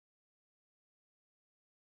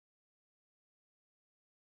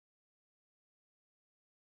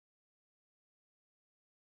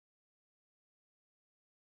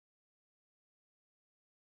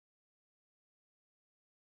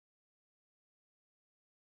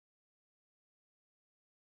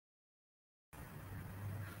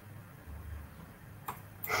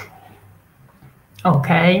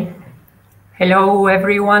Okay. Hello,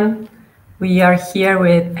 everyone. We are here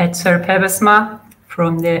with Edzer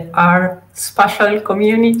from the R-spatial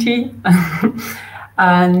community.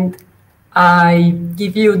 And I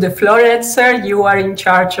give you the floor, Edzer. You are in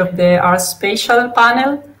charge of the R-spatial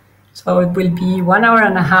panel. So it will be 1.5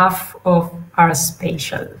 hours of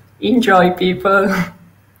R-spatial. Enjoy, people.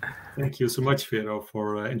 Thank you so much, Vero,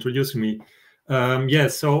 for introducing me.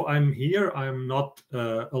 Yes, so I'm here. I'm not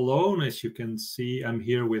alone. As you can see, I'm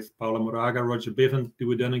here with Paula Moraga, Roger Bivand,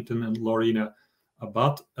 Dewey Dunnington, and Lorena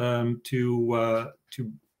Abad to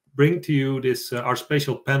bring to you this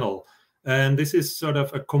R-spatial panel. And this is sort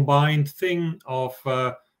of a combined thing of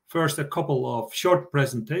first a couple of short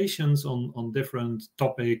presentations on different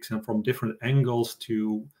topics and from different angles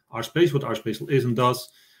to R-spatial, what R-spatial is and does.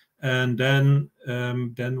 And then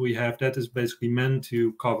we have, that is basically meant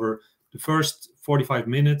to cover the first 45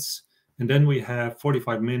 minutes, and then we have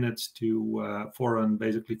 45 minutes to for an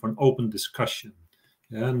open discussion.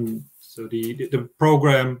 And so the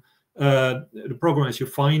program as you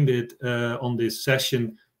find it on this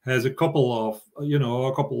session has a couple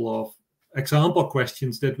of example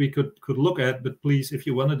questions that we could look at. But please, if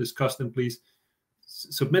you want to discuss them, please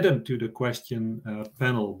submit them to the question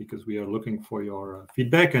panel, because we are looking for your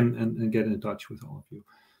feedback and get in touch with all of you.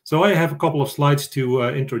 So I have a couple of slides to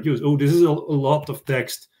introduce. Oh, this is a lot of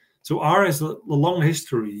text. So R has a long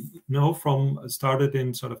history, from started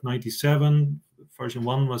in sort of 97. Version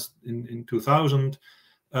 1 was in 2000,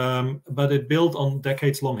 but it built on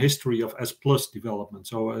decades-long history of S+ development.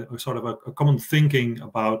 So a sort of a common thinking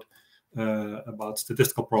about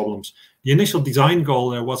statistical problems. The initial design goal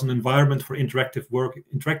there was an environment for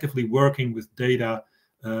interactively working with data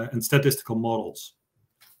and statistical models.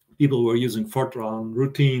 People were using Fortran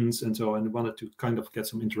routines and so on, and wanted to kind of get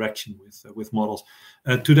some interaction with models.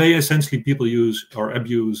 Today, essentially, people use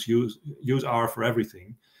R for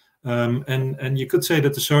everything. And you could say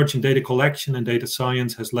that the surge in data collection and data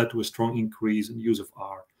science has led to a strong increase in the use of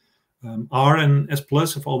R. R and S+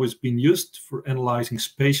 have always been used for analyzing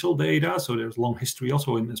spatial data. So there's long history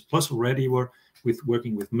also in S+ already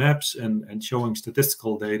working with maps and showing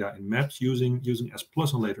statistical data in maps using S+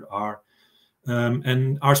 and later R.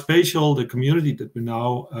 And R-spatial, the community that we're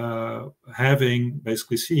now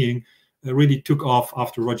seeing, really took off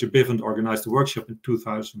after Roger Bivand organized a workshop in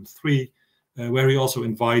 2003, where he also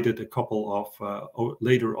invited a couple of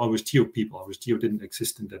later OSGeo people. OSGeo didn't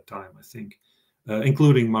exist in that time, I think.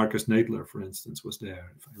 Including Marcus Nadler, for instance, was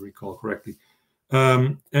there, if I recall correctly.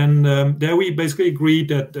 There we basically agreed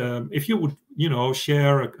that if you would,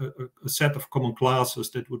 share a set of common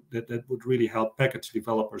classes that would really help package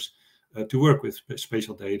developers to work with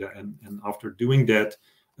spatial data. And after doing that,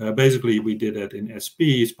 basically we did that in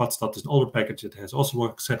SP. SpatStat is an older package that has also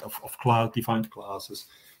a set of defined classes.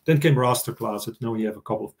 Then came raster classes. Now we have a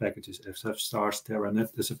couple of packages, SF stars, Terra,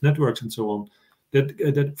 SF networks, and so on,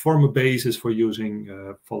 that form a basis for using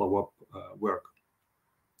follow-up work.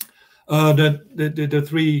 The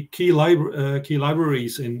three key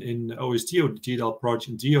libraries in OSGeo, the GDAL, Proj,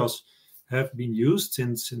 and GEOS, have been used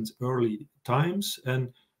since early times.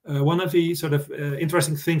 And one of the sort of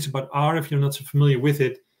interesting things about R, if you're not so familiar with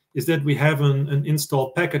it, is that we have an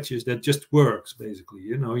installed packages that just works, basically.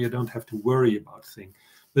 You don't have to worry about things.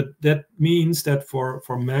 But that means that for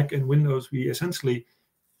Mac and Windows, we essentially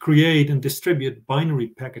create and distribute binary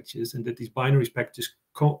packages, and that these binary packages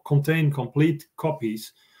contain complete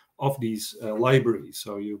copies of these libraries.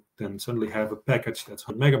 So you then suddenly have a package that's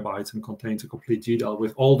 100 megabytes and contains a complete GDAL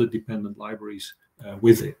with all the dependent libraries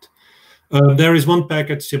with it. There is one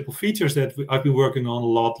package, Simple Features, that I've been working on a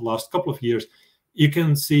lot the last couple of years. You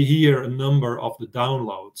can see here a number of the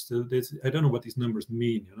downloads. So I don't know what these numbers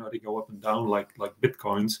mean. They go up and down like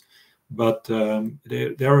bitcoins, but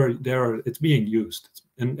it's being used.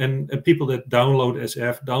 And people that download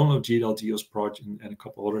SF, download GDAL, GEOS, Proj, and a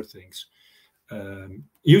couple other things,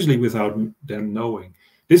 usually without them knowing.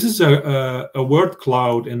 This is a word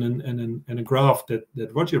cloud and a graph that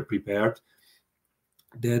Roger prepared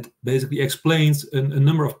that basically explains a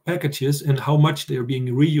number of packages and how much they're being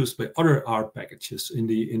reused by other R packages in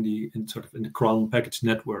the cron package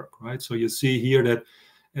network, right? So you see here that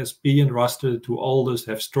SP and raster, the two oldest,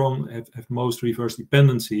 have most reverse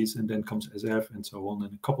dependencies, and then comes SF and so on,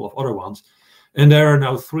 and a couple of other ones. And there are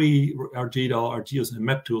now three RGDAL, RGEOS, and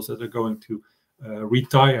map tools that are going to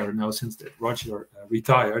retire now, since that Roger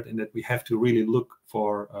retired, and that we have to really look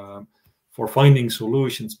for finding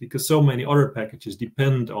solutions, because so many other packages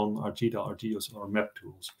depend on RGDAL, RGEOS, or map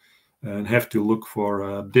tools, and have to look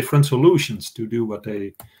for different solutions to do what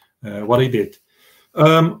they did.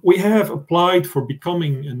 We have applied for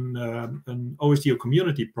becoming an OSGeo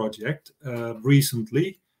community project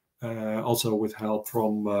recently, also with help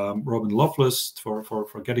from Robin Loveless for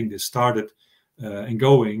getting this started and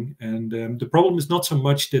going. And the problem is not so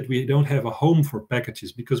much that we don't have a home for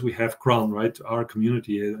packages, because we have CRAN, right? Our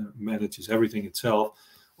community manages everything itself,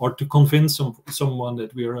 or to convince someone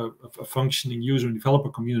that we are a functioning user and developer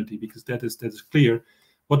community, because that is clear.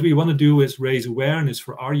 What we want to do is raise awareness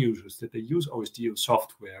for our users that they use OSGeo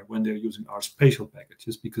software when they're using R-spatial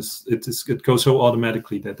packages, because it goes so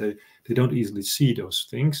automatically that they don't easily see those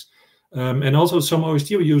things. And also some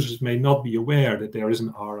OSGeo users may not be aware that there is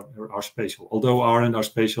an R-spatial, although R and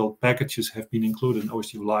R-spatial packages have been included in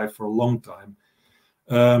OSGeo Live for a long time.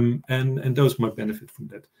 And those might benefit from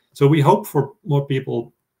that. So we hope for more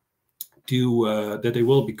people that they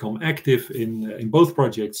will become active in both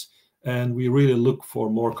projects. And we really look for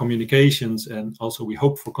more communications, and also we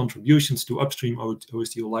hope for contributions to upstream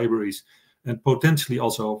OSGeo libraries, and potentially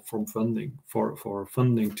also from funding for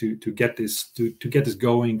funding to get this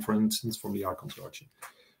going, for instance, from the R consortium.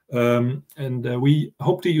 And we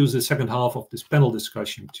hope to use the second half of this panel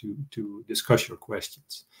discussion to discuss your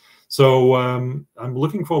questions. So I'm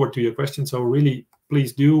looking forward to your questions. So really,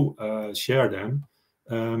 please do share them.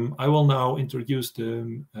 I will now introduce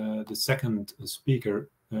the second speaker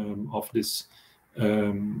of this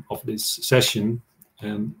session,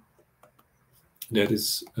 and that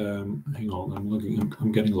is hang on,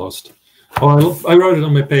 I'm getting lost. Oh, I wrote it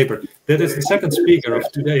on my paper. That is the second speaker of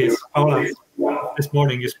today. Is Paula. This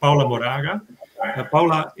morning is Paula Moraga.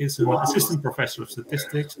 Paula is an assistant professor of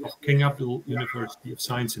statistics of King Abdul University of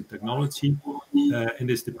Science and Technology, and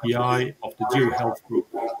is the PI of the GeoHealth Group.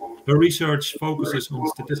 Her research focuses on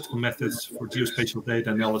statistical methods for geospatial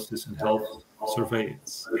data analysis and health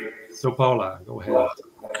surveillance. So Paula, go ahead.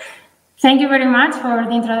 Thank you very much for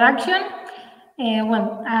the introduction.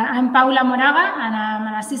 I'm Paula Moraga, and I'm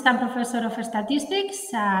an assistant professor of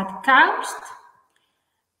statistics at KAUST.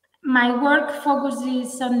 My work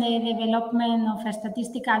focuses on the development of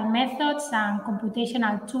statistical methods and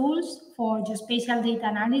computational tools for geospatial data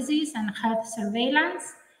analysis and health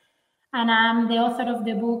surveillance. And I'm the author of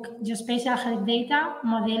the book Geospatial Health Data,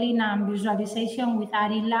 Modeling and Visualization with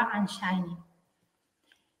Arilla and Shiny.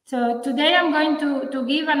 So today I'm going to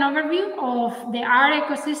give an overview of the R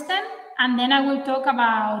ecosystem, and then I will talk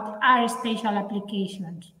about R-spatial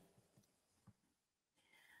applications.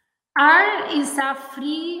 R is a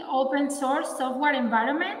free open source software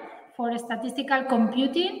environment for statistical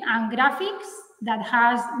computing and graphics that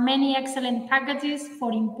has many excellent packages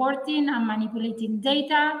for importing and manipulating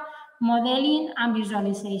data, modeling, and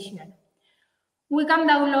visualization. We can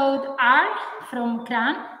download R from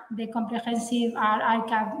CRAN, the Comprehensive R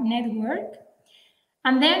Archive Network,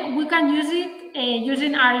 and then we can use it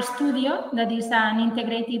using RStudio, that is an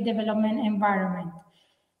integrated development environment.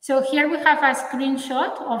 So here we have a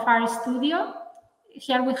screenshot of RStudio.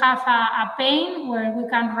 Here we have a pane where we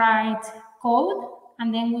can write code,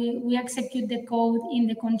 and then we execute the code in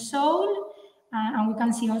the console, and we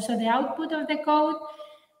can see also the output of the code.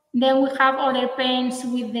 Then we have other panes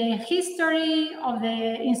with the history of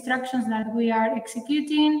the instructions that we are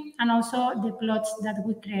executing, and also the plots that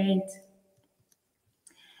we create.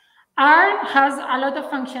 R has a lot of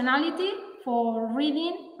functionality for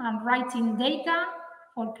reading and writing data,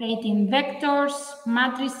 for creating vectors,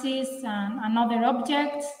 matrices, and other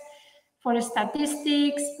objects, for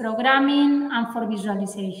statistics, programming, and for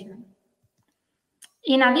visualization.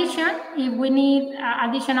 In addition, if we need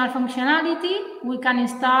additional functionality, we can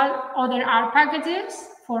install other R packages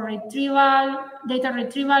for retrieval, data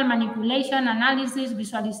retrieval, manipulation, analysis,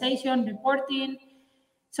 visualization, reporting.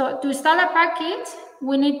 So to install a package,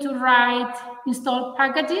 we need to write install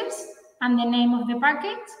packages and the name of the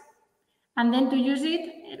package, and then to use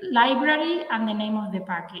it, library and the name of the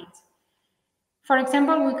package. For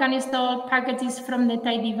example, we can install packages from the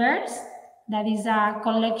Tidyverse, that is a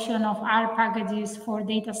collection of R packages for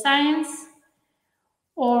data science,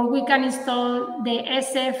 or we can install the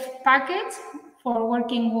SF package for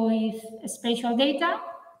working with spatial data,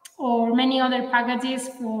 or many other packages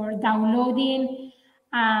for downloading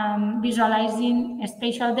and visualizing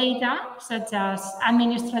spatial data, such as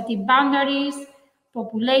administrative boundaries,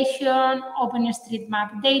 population,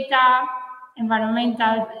 OpenStreetMap data,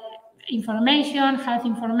 environmental information, health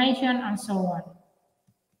information, and so on.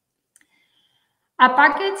 A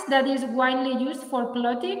package that is widely used for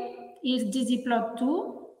plotting is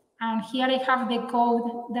ggplot2, and here I have the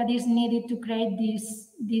code that is needed to create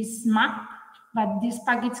this map, but this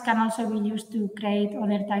package can also be used to create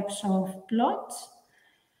other types of plots.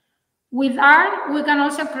 With R, we can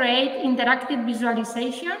also create interactive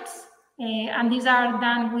visualizations and these are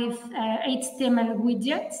done with HTML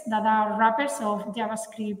widgets that are wrappers of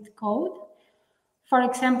JavaScript code. For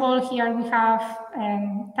example, here we have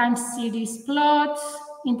time series plots,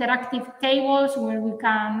 interactive tables where we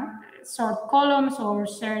can sort columns or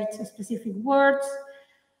search specific words.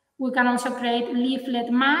 We can also create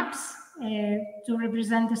leaflet maps to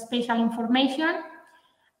represent spatial information.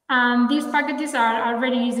 And these packages are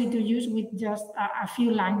very easy to use with just a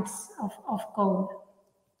few lines of code.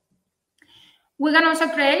 We can also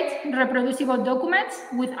create reproducible documents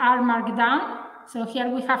with R Markdown. So here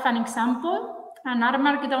we have an example. An R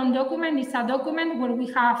Markdown document is a document where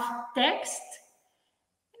we have text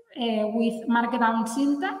with Markdown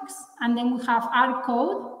syntax, and then we have R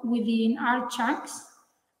code within R chunks.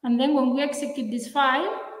 And then when we execute this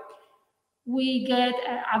file, we get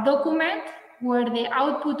a document where the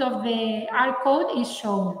output of the R code is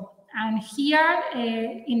shown. And here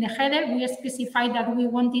in the header, we specify that we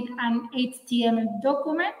wanted an HTML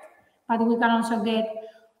document, but we can also get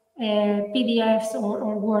PDFs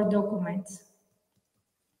or Word documents.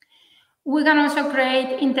 We can also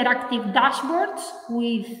create interactive dashboards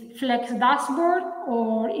with Flex Dashboard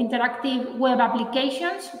or interactive web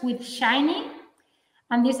applications with Shiny.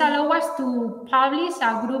 And this allows us to publish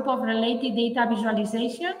a group of related data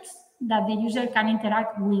visualizations that the user can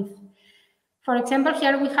interact with. For example,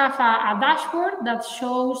 here we have a dashboard that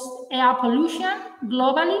shows air pollution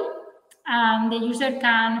globally, and the user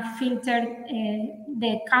can filter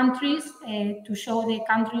the countries to show the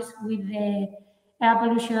countries with the air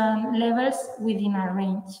pollution levels within a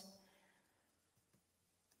range.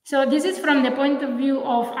 So this is from the point of view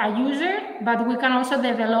of a user, but we can also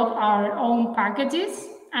develop our own packages.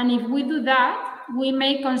 And if we do that, we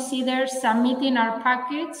may consider submitting our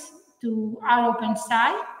package to our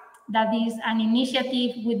OpenSci. That is an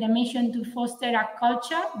initiative with the mission to foster a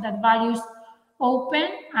culture that values open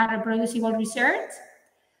and reproducible research.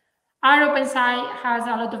 Our OpenSci has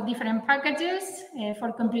a lot of different packages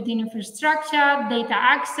for computing infrastructure, data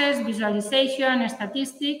access, visualization,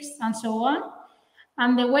 statistics, and so on.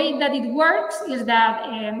 And the way that it works is that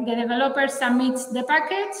the developer submits the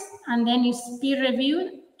package and then is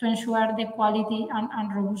peer-reviewed to ensure the quality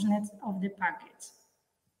and robustness of the package.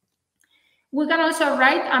 We can also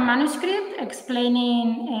write a manuscript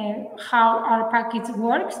explaining how our package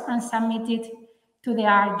works and submit it to the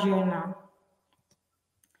R journal.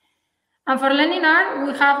 And for learning R,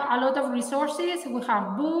 we have a lot of resources. We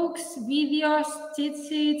have books, videos, cheat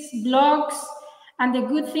sheets, blogs. And the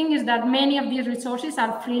good thing is that many of these resources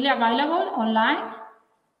are freely available online.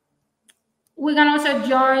 We can also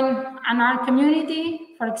join an R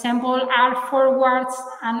community. For example, R forwards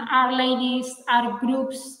and R ladies are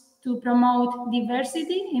groups to promote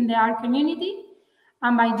diversity in the R community.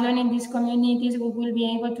 And by joining these communities, we will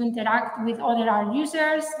be able to interact with other R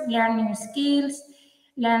users, learn new skills,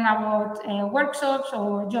 learn about workshops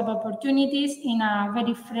or job opportunities in a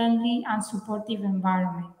very friendly and supportive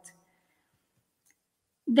environment.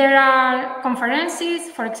 There are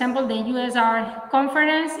conferences. For example, the USR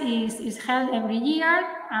conference is held every year,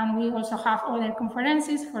 and we also have other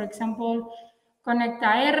conferences. For example, Conecta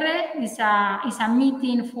R is a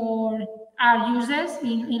meeting for our users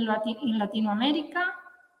in Latin America.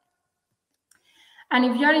 And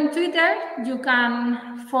if you're in Twitter, you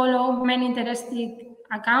can follow many interesting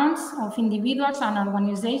accounts of individuals and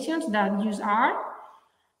organizations that use R.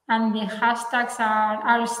 And the hashtags are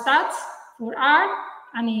R-stats for R,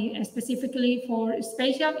 and specifically for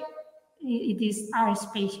spatial, it is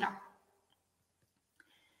R-spatial.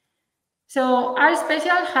 So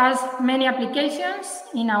R-spatial has many applications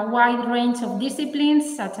in a wide range of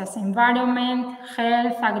disciplines such as environment,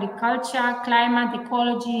 health, agriculture, climate,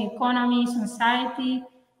 ecology, economy, society.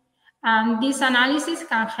 And this analysis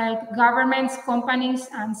can help governments, companies,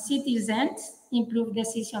 and citizens improve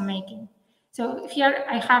decision-making. So here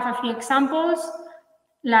I have a few examples.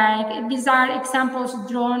 Like these are examples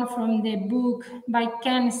drawn from the book by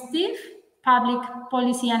Ken Steve, Public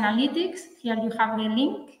Policy Analytics. Here you have the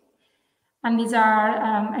link. And these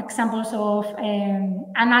are examples of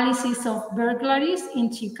analysis of burglaries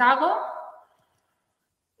in Chicago.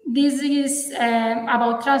 This is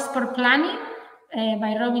about transport planning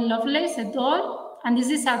by Robin Lovelace et al. And this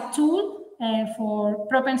is a tool for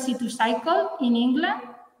propensity to cycle in England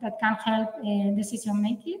that can help decision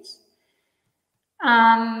makers.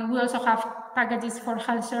 And we also have packages for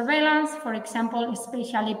health surveillance, for example, a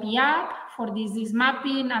spatial EPI app for disease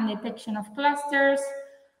mapping and detection of clusters,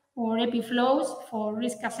 or EpiFlows for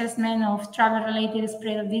risk assessment of travel-related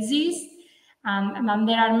spread of disease, and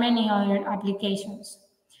there are many other applications.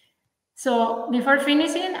 So before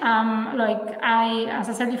finishing, as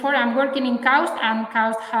I said before, I'm working in KAUST, and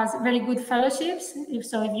KAUST has very good fellowships.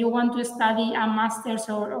 If you want to study a master's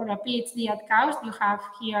or a PhD at KAUST, you have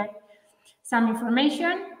here some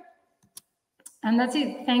information. And that's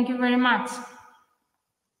it. Thank you very much.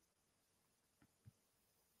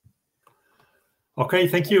 Okay,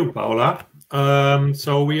 thank you, Paula.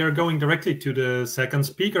 So we are going directly to the second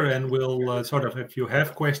speaker, and we'll if you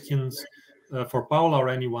have questions for Paula or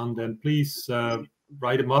anyone, then please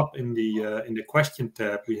write them up in the question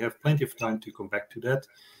tab. We have plenty of time to come back to that.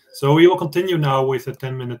 So we will continue now with a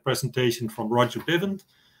 10-minute presentation from Roger Bivand.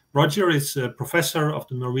 Roger is a professor of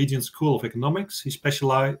the Norwegian School of Economics. His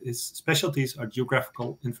specialties are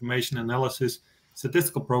geographical information analysis,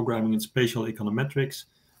 statistical programming, and spatial econometrics.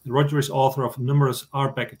 And Roger is author of numerous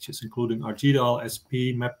R packages, including ArcGIS,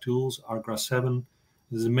 SP, MapTools, rGraph7.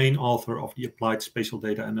 He is the main author of the Applied Spatial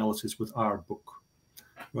Data Analysis with R book.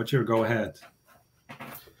 Roger, go ahead.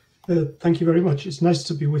 Thank you very much. It's nice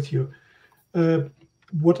to be with you.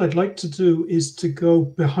 What I'd like to do is to go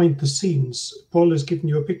behind the scenes. Paul has given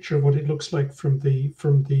you a picture of what it looks like from the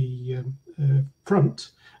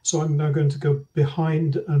front. So I'm now going to go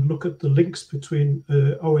behind and look at the links between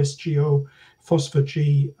OSGeo,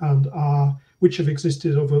 FOSS4G, and R, which have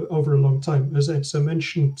existed over a long time. As Edzer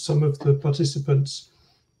mentioned, some of the participants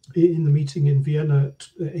in the meeting in Vienna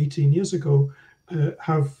 18 years ago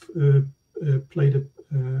have played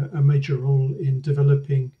a major role in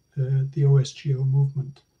developing the OSGeo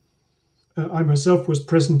movement. I myself was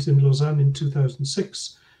present in Lausanne in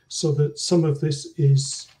 2006, so that some of this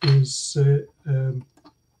is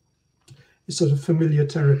sort of familiar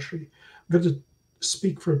territory. I'm going to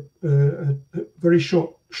speak for a very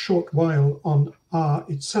short while on R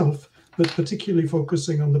itself, but particularly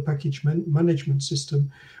focusing on the package management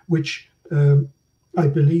system, which I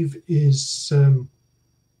believe is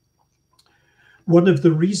one of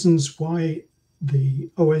the reasons why the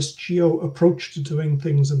OSGeo approach to doing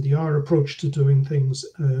things and the R approach to doing things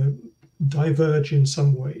diverge in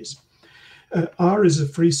some ways. R is a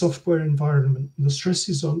free software environment. The stress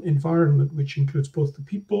is on environment, which includes both the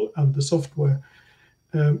people and the software.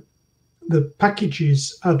 The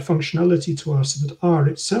packages add functionality to R, so that R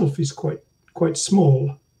itself is quite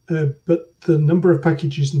small, but the number of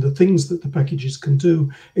packages and the things that the packages can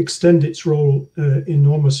do extend its role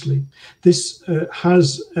enormously. This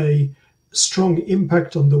has a strong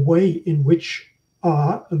impact on the way in which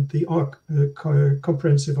R and the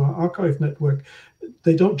comprehensive R archive network,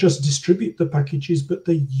 they don't just distribute the packages, but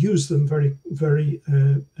they use them very, very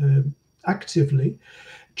actively,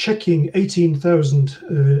 checking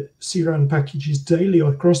 18,000 CRAN packages daily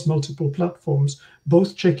across multiple platforms,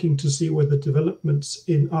 both checking to see whether developments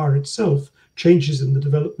in R itself, changes in the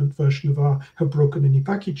development version of R, have broken any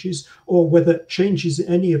packages, or whether changes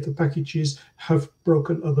in any of the packages have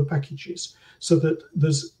broken other packages, so that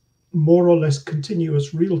there's more or less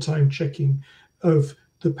continuous real-time checking of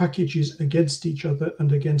the packages against each other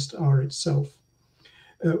and against R itself.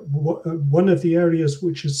 One of the areas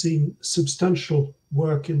which has seen substantial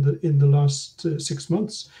work in the last 6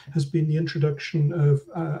 months has been the introduction of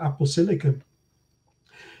Apple Silicon.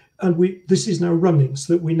 And this is now running,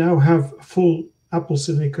 so that we now have full Apple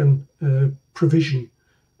Silicon provision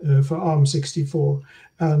for ARM64.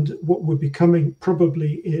 And what will be coming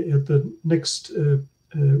probably at the next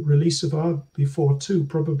release of RB42,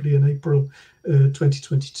 probably in April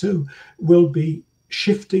 2022, will be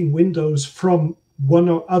shifting Windows from one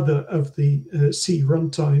or other of the C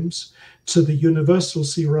runtimes to the universal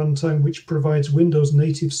C runtime, which provides Windows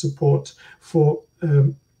native support for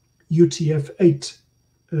UTF-8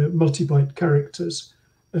 multi-byte characters.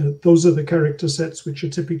 Those are the character sets which are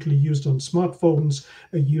typically used on smartphones,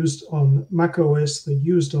 are used on Mac OS, they're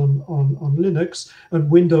used on Linux, and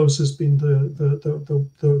Windows has been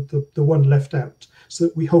the one left out. So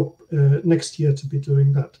that we hope next year to be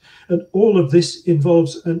doing that. And all of this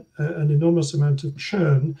involves an enormous amount of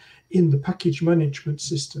churn in the package management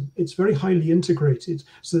system. It's very highly integrated,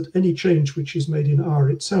 so that any change which is made in R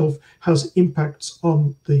itself has impacts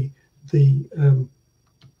on the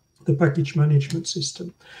package management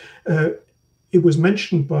system. It was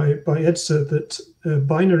mentioned by Edzer that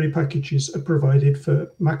binary packages are provided for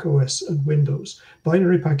Mac OS and Windows.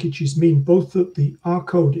 Binary packages mean both that the R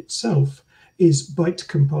code itself is byte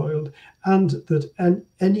compiled and that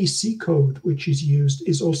any C code which is used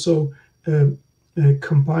is also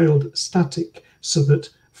compiled static, so that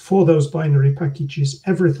for those binary packages,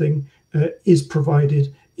 everything is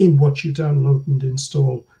provided in what you download and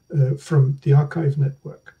install from the archive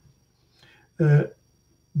network.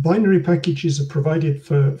 binary packages are provided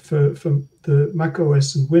for the Mac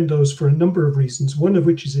OS and Windows for a number of reasons, one of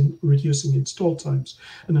which is in reducing install times,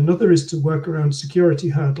 and another is to work around security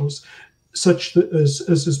hurdles, such that, as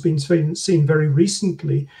has been seen very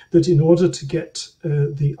recently, that in order to get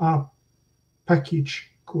the R package,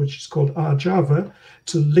 which is called RJava,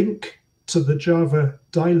 to link to the Java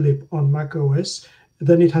dylib on Mac OS,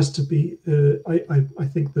 then it has to be, I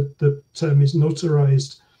think that the term is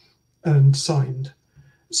notarized and signed,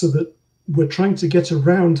 so that we're trying to get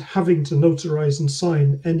around having to notarize and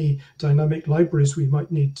sign any dynamic libraries we might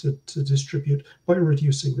need to distribute by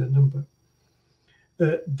reducing their number.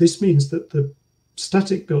 This means that the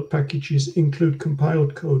static build packages include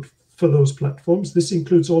compiled code for those platforms. This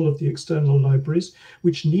includes all of the external libraries,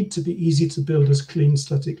 which need to be easy to build as clean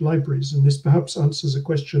static libraries. And this perhaps answers a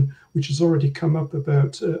question which has already come up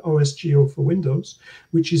about OSGeo for Windows,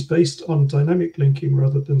 which is based on dynamic linking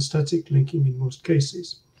rather than static linking in most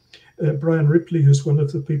cases. Brian Ripley, who's one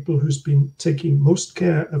of the people who's been taking most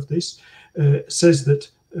care of this, says that,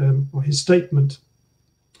 or his statement,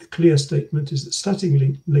 a clear statement, is that static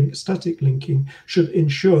linking should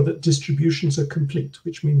ensure that distributions are complete,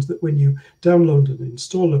 which means that when you download and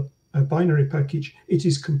install a binary package, it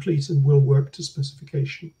is complete and will work to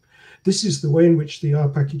specification. This is the way in which the R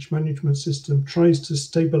package management system tries to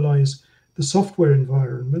stabilize the software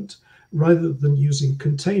environment, rather than using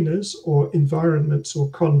containers or environments or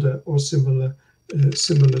Conda or similar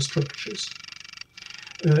structures.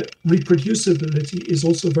 Reproducibility is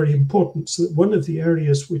also very important. So that one of the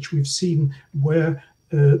areas which we've seen where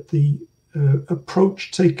the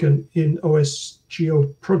approach taken in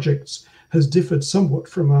OSGeo projects has differed somewhat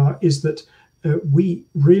from R is that we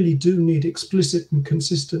really do need explicit and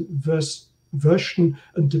consistent version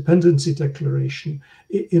and dependency declaration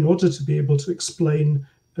in order to be able to explain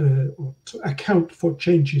or to account for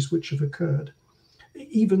changes which have occurred.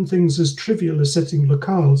 Even things as trivial as setting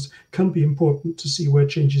locales can be important to see where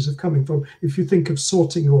changes are coming from. If you think of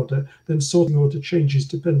sorting order, then sorting order changes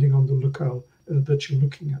depending on the locale that you're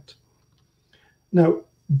looking at. Now,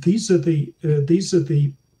 these are the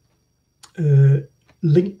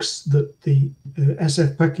links that the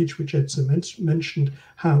SF package, which Edzer mentioned,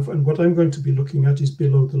 have, and what I'm going to be looking at is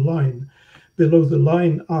below the line. Below the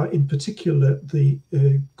line are in particular the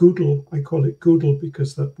Goodle, I call it Goodle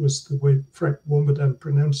because that was the way Frank Warmadan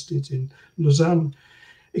pronounced it in Lausanne,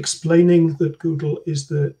 explaining that Goodle is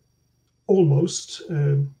the almost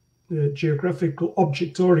geographical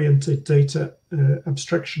object-oriented data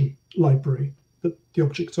abstraction library. But the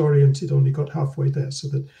object-oriented only got halfway there, so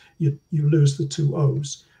that you lose the two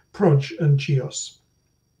O's, PROG and GEOS.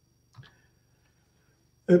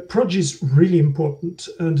 PROG is really important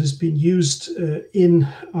and has been used in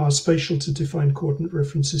R-spatial to define coordinate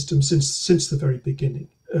reference systems since the very beginning.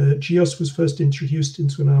 GEOS was first introduced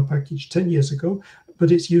into an R package 10 years ago,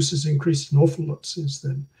 but its use has increased an awful lot since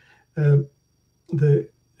then. The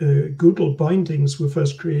Goodle bindings were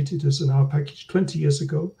first created as an R package 20 years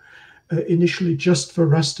ago, initially just for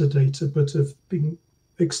raster data, but have been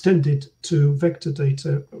extended to vector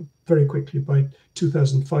data very quickly by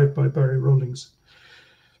 2005 by Barry Rawlings.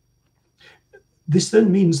 This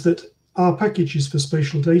then means that our packages for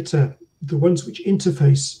spatial data, the ones which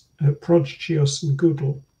interface PROG, GEOS, and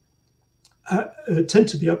Goodle, tend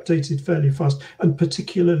to be updated fairly fast, and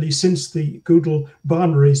particularly since the Goodle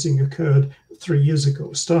barn raising occurred 3 years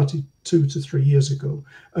ago, started 2 to 3 years ago.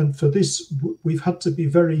 And for this, we've had to be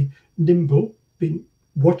very nimble, been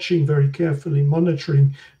watching very carefully,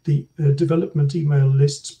 monitoring the development email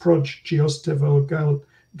lists, PROG, GEOS, Devel, Gal,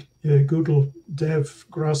 Goodle, Dev,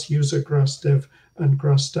 Grass User, Grass Dev, and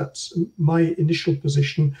Grass Stats. My initial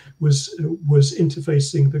position was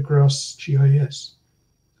interfacing the Grass GIS.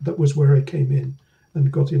 That was where I came in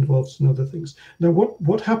and got involved in other things. Now,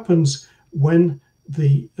 what happens when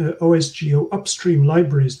the OSGeo upstream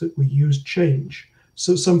libraries that we use change?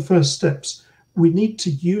 So some first steps. We need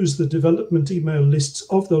to use the development email lists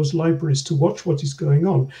of those libraries to watch what is going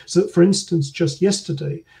on. So, for instance, just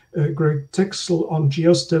yesterday, Greg Texel on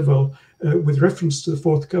GEOS Devel, with reference to the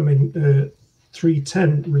forthcoming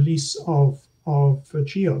 3.10 release of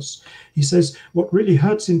GEOS, he says what really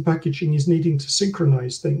hurts in packaging is needing to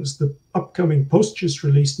synchronize things. The upcoming PostGIS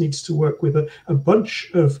release needs to work with a bunch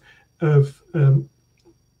of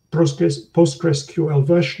PostgreSQL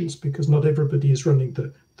versions, because not everybody is running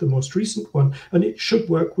the most recent one, and it should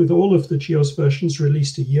work with all of the GEOS versions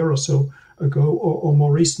released a year or so ago or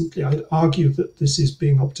more recently. I'd argue that this is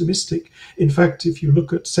being optimistic. In fact, if you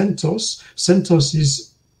look at CentOS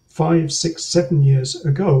is 5, 6, 7 years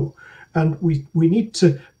ago, and we need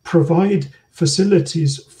to provide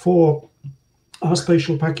facilities for our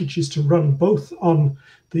spatial packages to run both on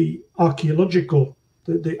the archaeological,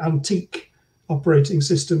 the antique operating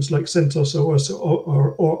systems like CentOS OS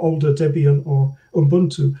or older Debian or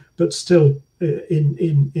Ubuntu, but still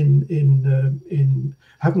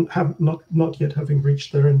not yet having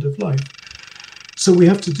reached their end of life. So we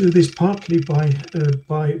have to do this partly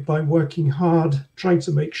by working hard, trying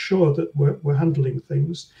to make sure that we're handling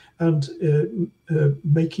things and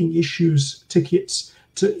making issues tickets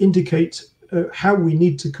to indicate how we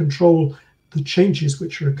need to control the changes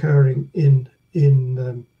which are occurring in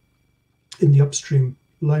the upstream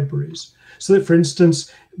libraries. So that, for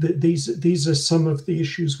instance, these are some of the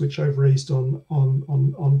issues which I've raised on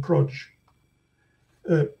Proj.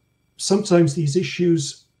 Sometimes these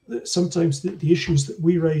issues, the issues that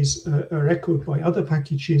we raise are echoed by other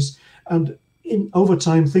packages, and over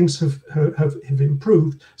time things have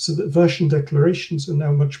improved so that version declarations are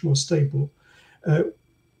now much more stable.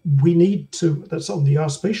 We need to, that's on the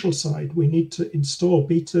R-spatial side, we need to install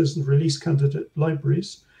betas and release candidate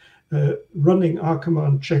libraries, running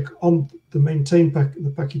rcommand check on the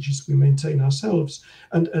packages we maintain ourselves,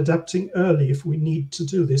 and adapting early if we need to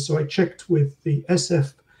do this. So I checked with the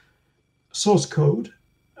SF source code,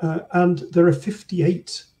 and there are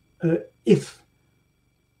 58 if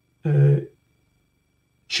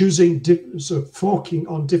choosing, so forking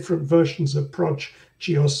on different versions of Proj,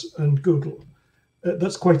 GEOS, and Google.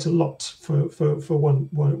 That's quite a lot for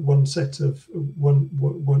one set of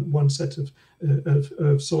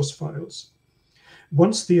source files.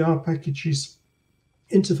 Once the R packages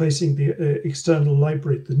interfacing the external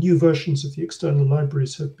library, the new versions of the external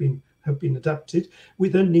libraries have been adapted, we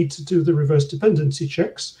then need to do the reverse dependency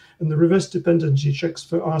checks, and the reverse dependency checks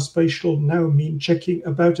for R-spatial now mean checking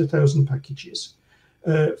about 1,000 packages.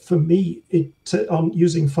 For me, on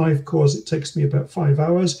using 5 cores, it takes me about 5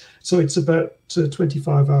 hours, so it's about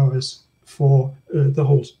 25 hours for the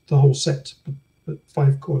whole set, but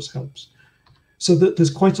 5 cores helps. So that there's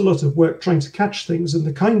quite a lot of work trying to catch things, and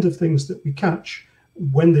the kind of things that we catch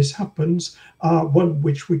when this happens are one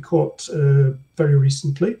which we caught very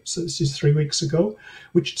recently, so this is 3 weeks ago,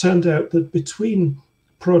 which turned out that between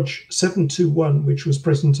Proj 721, which was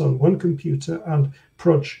present on one computer, and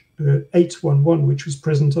Proj 811, which was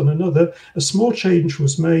present on another, a small change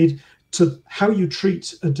was made to how you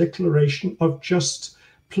treat a declaration of just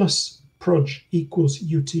plus Proj equals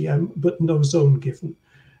UTM, but no zone given.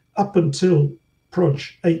 Up until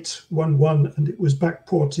Proj 811, and it was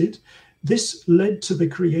backported, this led to the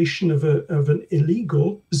creation of an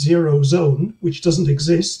illegal 0 zone, which doesn't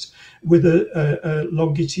exist, with a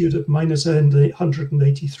longitude of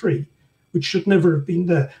 -183, which should never have been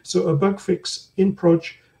there. So a bug fix in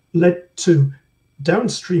Proj led to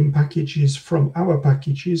downstream packages from our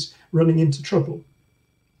packages running into trouble.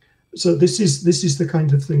 So this is the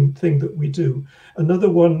kind of thing that we do.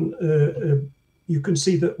 Another one, you can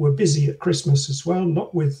see that we're busy at Christmas as well,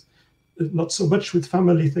 not so much with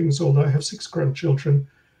family things, although I have 6 grandchildren.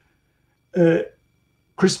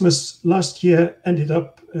 Christmas last year ended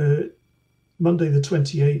up Monday the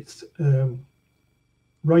 28th,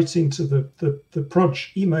 writing to the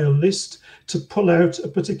Proj email list to pull out a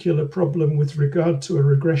particular problem with regard to a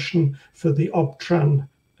regression for the OBTRAN,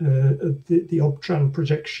 the OBTRAN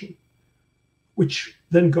projection, which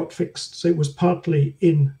then got fixed. So it was partly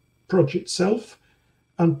in Proj itself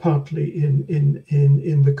and partly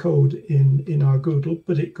in the code in our Google,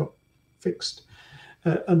 but it got fixed.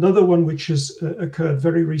 Another one which has occurred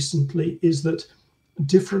very recently is that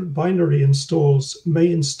different binary installs may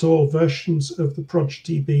install versions of the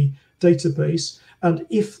ProjDB database, and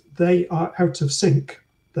if they are out of sync,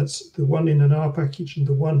 that's the one in an R package and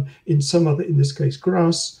the one in some other, in this case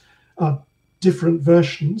GRASS, are different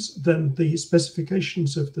versions, then the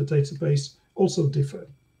specifications of the database also differ.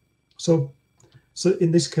 So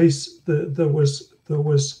in this case, the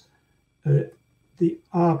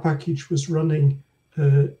R package was running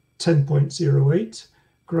 10.08,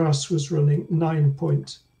 GRASS was running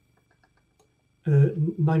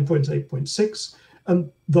 9.8.6,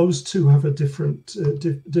 and those two have a different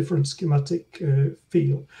schematic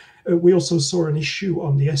feel. We also saw an issue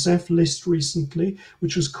on the SF list recently,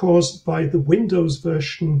 which was caused by the Windows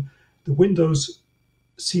version, the Windows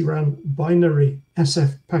CRAN binary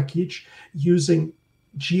SF package using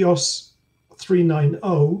GEOS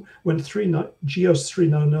 390 when GEOS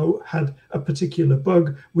 390 had a particular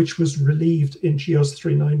bug which was relieved in GEOS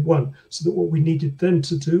 391. So that what we needed then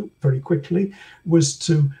to do very quickly was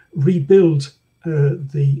to rebuild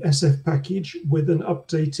the SF package with an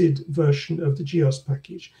updated version of the GEOS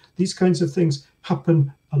package. These kinds of things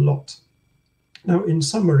happen a lot. Now, in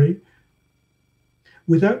summary,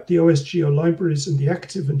 without the OSGeo libraries and the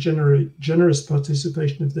active and generous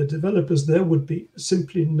participation of their developers, there would be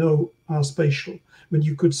simply no R-spatial. I mean,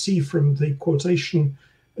 you could see from the quotation,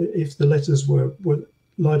 if the letters were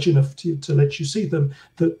large enough to let you see them,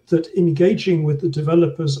 that engaging with the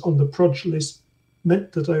developers on the proj list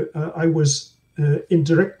meant that I was in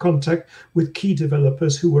direct contact with key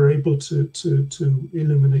developers who were able to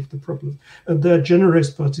illuminate the problem. And their generous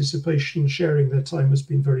participation, sharing their time, has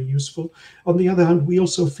been very useful. On the other hand, we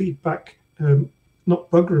also feed back not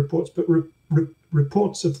bug reports, but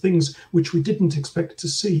reports of things which we didn't expect to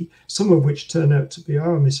see, some of which turn out to be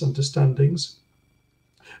our misunderstandings,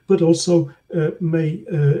 but also may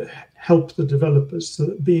help the developers.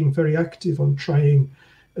 So being very active on trying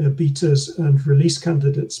betas and release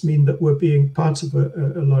candidates mean that we're being part of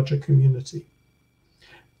a larger community.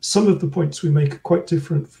 Some of the points we make are quite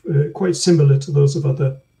different, quite similar to those of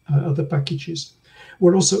other packages.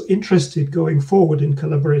 We're also interested going forward in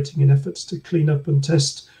collaborating in efforts to clean up and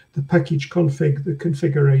test the package config, the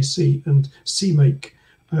configure AC and CMake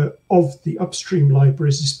of the upstream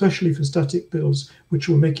libraries, especially for static builds, which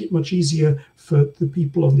will make it much easier for the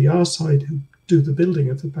people on the R side who do the building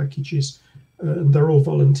of the packages, and they're all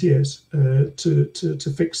volunteers,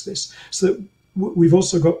 to fix this. So we've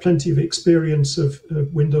also got plenty of experience of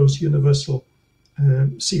Windows Universal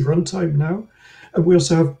C runtime now, and we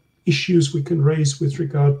also have issues we can raise with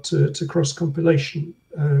regard to cross-compilation,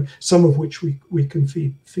 some of which we can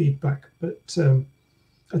feed back. But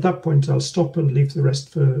at that point, I'll stop and leave the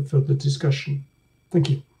rest for the discussion.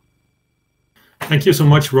 Thank you. Thank you so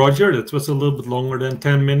much, Roger. That was a little bit longer than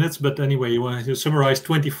 10 minutes, but anyway, you summarized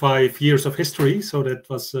 25 years of history, so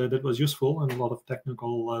that was useful and a lot of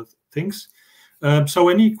technical things. So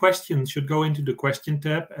any questions should go into the question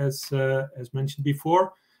tab, as mentioned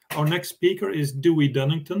before. Our next speaker is Dewey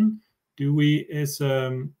Dunnington. Dewey is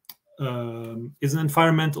an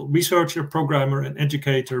environmental researcher, programmer, and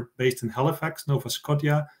educator based in Halifax, Nova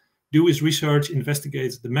Scotia. Dewey's research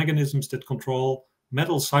investigates the mechanisms that control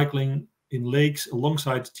metal cycling in lakes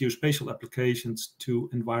alongside geospatial applications to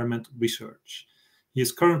environmental research. He is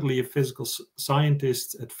currently a physical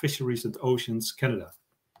scientist at Fisheries and Oceans, Canada.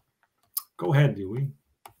 Go ahead, Dewey.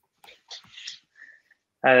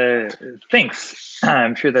 Thanks.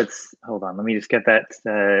 I'm sure that's, hold on, let me just get that.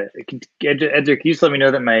 Edzer, can you just let me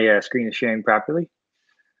know that my screen is sharing properly?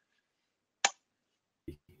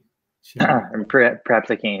 Sure. Perhaps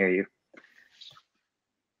I can't hear you.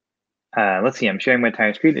 Let's see, I'm sharing my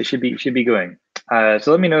entire screen. It should be going.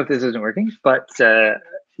 So let me know if this isn't working, but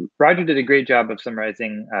Roger did a great job of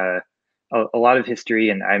summarizing a lot of history,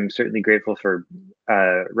 and I'm certainly grateful for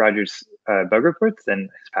Roger's bug reports and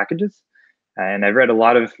his packages. And I've read a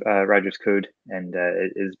lot of Roger's code, and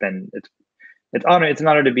it's an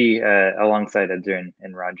honor to be alongside Edzer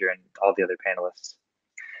and Roger and all the other panelists.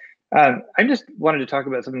 I just wanted to talk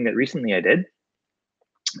about something that recently I did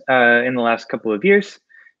in the last couple of years,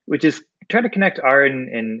 which is try to connect R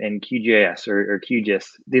and QGIS or QGIS.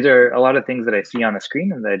 These are a lot of things that I see on the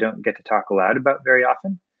screen and that I don't get to talk aloud about very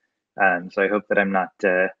often. So I hope that I'm not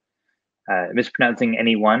mispronouncing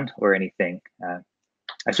anyone or anything.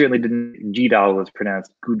 I certainly didn't. GDAL was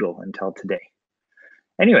pronounced Goodle until today.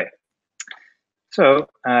 Anyway, so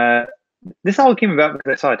this all came about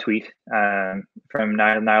because I saw a tweet from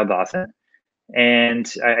Niall Dawson,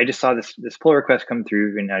 and I just saw this pull request come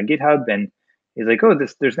through in GitHub, and he's like, "Oh,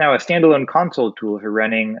 there's now a standalone console tool for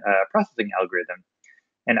running a processing algorithm."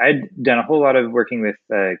 And I'd done a whole lot of working with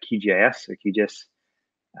QGIS or QGIS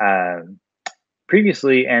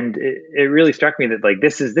previously, and it really struck me that like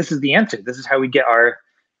this is the answer. This is how we get our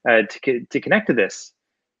to connect to this.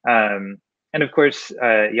 And of course,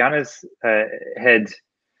 Jana's had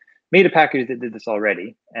made a package that did this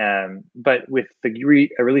already, but with the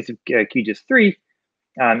release of QGIS 3,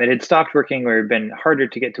 it had stopped working or been harder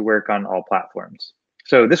to get to work on all platforms.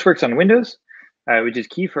 So this works on Windows, which is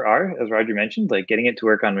key for R, as Roger mentioned. Like getting it to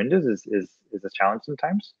work on Windows is a challenge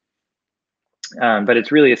sometimes. But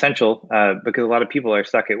it's really essential because a lot of people are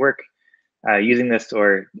stuck at work using this,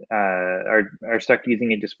 or are stuck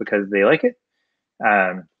using it just because they like it.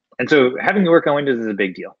 And so having to work on Windows is a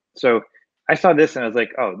big deal. So I saw this and I was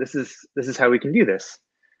like, oh, this is how we can do this.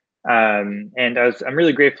 And I'm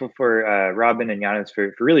really grateful for Robin and Janis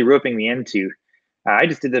for really roping me into. I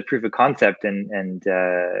just did the proof of concept, and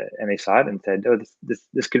they saw it and said, oh,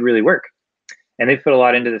 this could really work. And they put a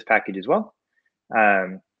lot into this package as well.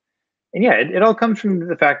 And yeah, it all comes from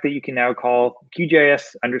the fact that you can now call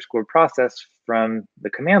QGIS_process from the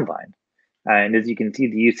command line. And as you can see,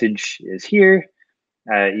 the usage is here.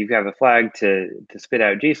 You have a flag to spit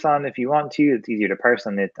out JSON if you want to. It's easier to parse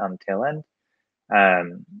on the tail end.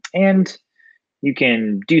 And You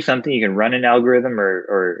can do something, you can run an algorithm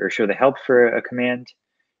or show the help for a command.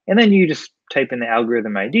 And then you just type in the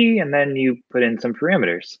algorithm ID and then you put in some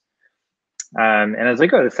parameters. And I was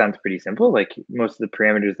like, oh, this sounds pretty simple. Like most of the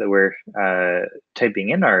parameters that we're typing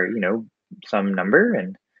in are, some number.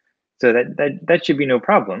 And so that should be no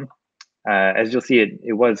problem. As you'll see,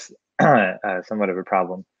 it was somewhat of a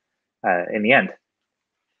problem in the end.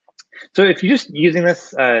 So if you're just using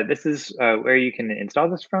this, this is where you can install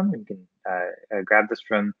this from. You can grab this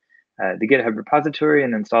from the GitHub repository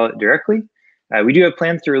and install it directly. We do have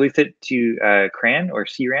plans to release it to CRAN or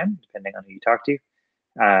CRAN, depending on who you talk to.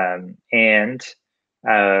 And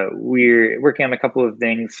we're working on a couple of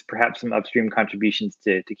things, perhaps some upstream contributions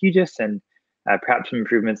to QGIS and perhaps some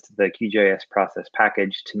improvements to the QGIS process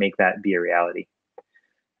package to make that be a reality.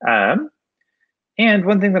 And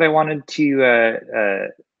one thing that I wanted to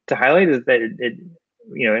highlight is that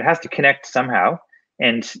it has to connect somehow.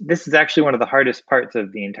 And this is actually one of the hardest parts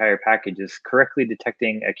of the entire package, is correctly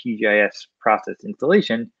detecting a QGIS process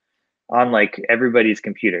installation on like everybody's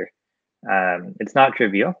computer. It's not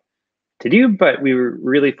trivial to do, but we were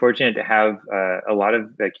really fortunate to have a lot of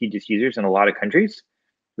QGIS users in a lot of countries,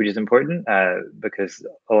 which is important because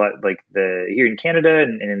a lot here in Canada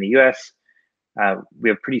and in the US, we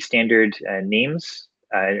have pretty standard names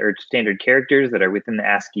or standard characters that are within the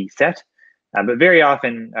ASCII set. But very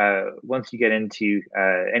often, once you get into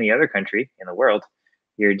any other country in the world,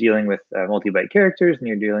 you're dealing with multi-byte characters and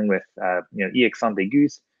you're dealing with EX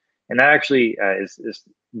ambigus, and that actually is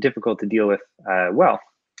difficult to deal with well.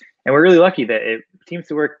 And we're really lucky that it seems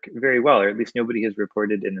to work very well, or at least nobody has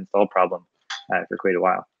reported an install problem for quite a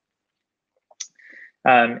while.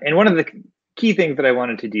 And one of the key things that I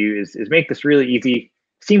wanted to do is make this really easy,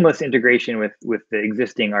 seamless integration with the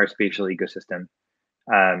existing R-spatial ecosystem.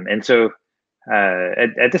 And so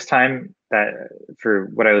at this time, that for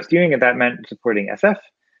what I was doing, that meant supporting SF,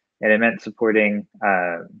 and it meant supporting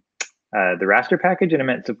the raster package, and it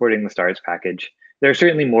meant supporting the stars package. There are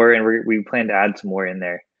certainly more, and we plan to add some more in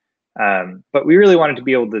there. But we really wanted to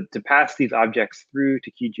be able to pass these objects through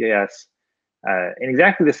to QGIS in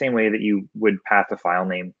exactly the same way that you would pass a file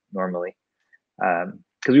name normally,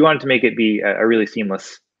 because we wanted to make it be a really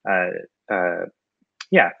seamless, a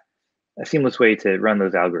seamless way to run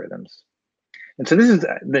those algorithms. And so this is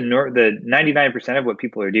the 99% of what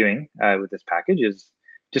people are doing with this package is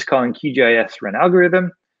just calling QGIS run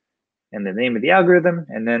algorithm and the name of the algorithm,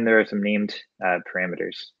 and then there are some named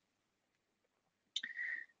parameters.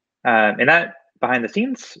 And that behind the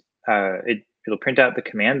scenes, it'll print out the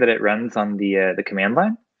command that it runs on the command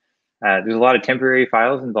line. There's a lot of temporary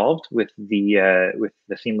files involved with the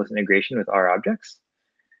seamless integration with R objects.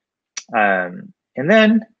 And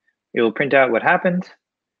then it will print out what happened,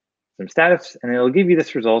 some status, and it'll give you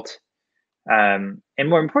this result. And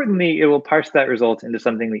more importantly, it will parse that result into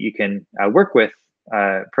something that you can work with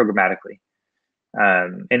programmatically.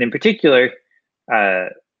 And in particular,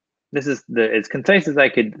 this is as concise as I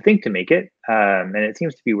could think to make it, and it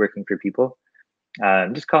seems to be working for people.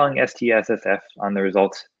 Just calling STSSF on the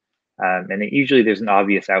result, and usually there's an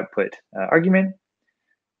obvious output argument,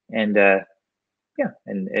 and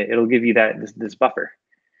and it'll give you this buffer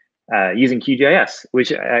using QGIS,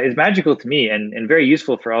 which is magical to me and very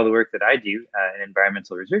useful for all the work that I do in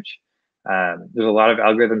environmental research. There's a lot of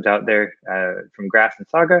algorithms out there from Grass and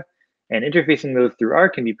Saga, and interfacing those through R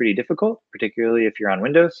can be pretty difficult, particularly if you're on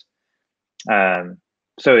Windows.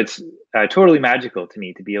 So it's totally magical to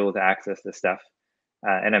me to be able to access this stuff.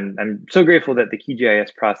 And I'm so grateful that the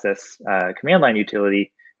QGIS process command line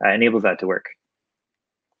utility enables that to work.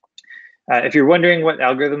 If you're wondering what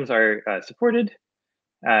algorithms are supported,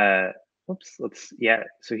 so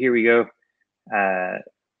here we go.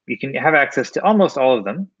 You can have access to almost all of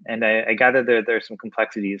them. And I gather there are some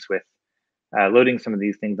complexities with loading some of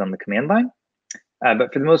these things on the command line.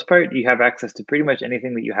 But for the most part, you have access to pretty much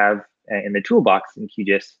anything that you have in the toolbox in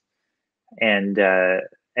QGIS. And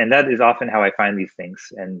that is often how I find these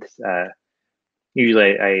things. And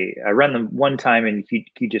usually I run them one time in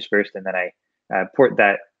QGIS first, and then I port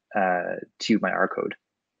that to my R code.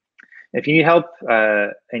 If you need help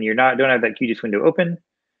and you don't have that QGIS window open,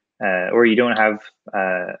 or you don't have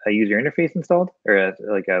a user interface installed or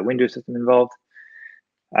like a Windows system involved,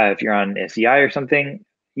 if you're on SEI or something,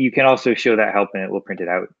 you can also show that help, and it will print it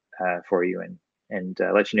out for you and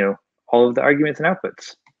let you know all of the arguments and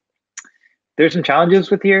outputs. There's some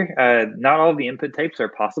challenges with here. Not all of the input types are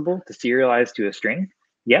possible to serialize to a string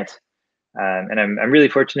yet. And I'm really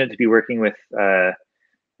fortunate to be working with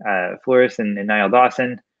Floris and Niall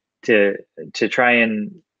Dawson to try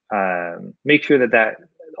and make sure that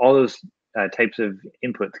all those types of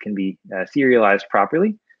inputs can be serialized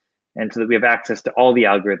properly. and so that we have access to all the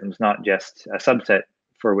algorithms, not just a subset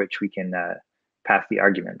for which we can pass the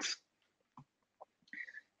arguments.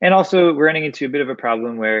 And also, we're running into a bit of a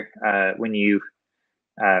problem where when you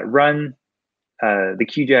run the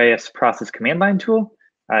QGIS process command line tool,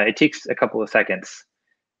 it takes a couple of seconds.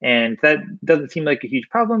 And that doesn't seem like a huge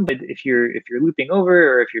problem, but if you're looping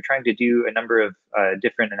over, or if you're trying to do a number of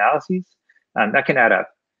different analyses, that can add up.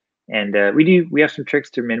 And we have some tricks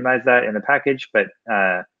to minimize that in the package, but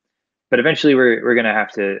eventually we're going to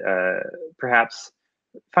have to perhaps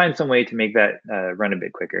find some way to make that run a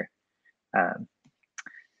bit quicker.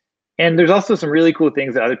 And there's also some really cool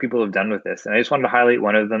things that other people have done with this. And I just wanted to highlight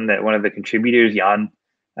one of them that one of the contributors, Jan,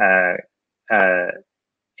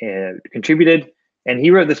 contributed. And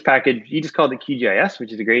he wrote this package. He just called it QGIS,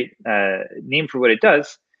 which is a great name for what it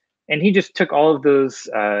does. And he just took all of those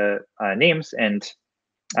names and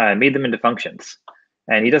made them into functions.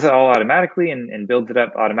 And he does it all automatically and builds it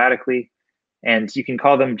up automatically. And you can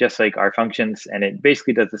call them just like our functions, and it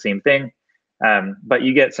basically does the same thing. But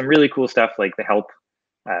you get some really cool stuff like the help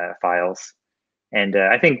files. And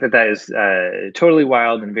I think that is totally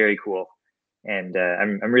wild and very cool. And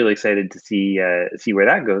I'm really excited to see where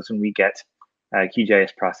that goes when we get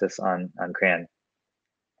QGIS process on CRAN.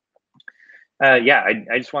 Yeah,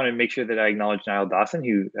 I just want to make sure that I acknowledge Niall Dawson,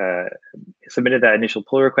 who submitted that initial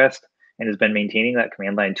pull request and has been maintaining that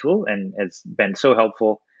command line tool and has been so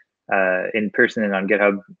helpful in person and on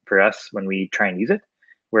GitHub for us when we try and use it.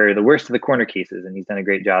 We're the worst of the corner cases, and he's done a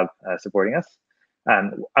great job supporting us.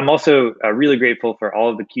 I'm also really grateful for all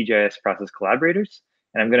of the QGIS process collaborators,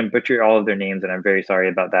 and I'm going to butcher all of their names, and I'm very sorry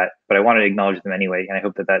about that, but I want to acknowledge them anyway, and I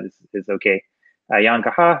hope that is okay. Jan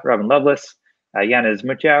Kaha, Robin Lovelace, Yanis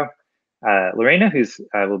Mutjau, Lorena, who's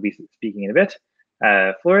will be speaking in a bit,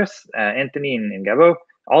 Floris, Anthony, and Gabo,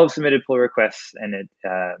 all have submitted pull requests, and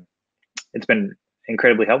it's been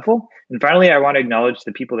incredibly helpful. And finally, I want to acknowledge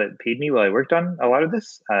the people that paid me while I worked on a lot of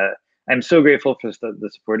this. I'm so grateful for the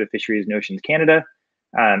support of Fisheries and Oceans Canada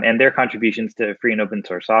and their contributions to free and open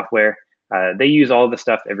source software. They use all of the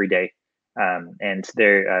stuff every day, and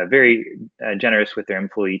they're very generous with their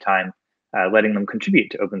employee time, letting them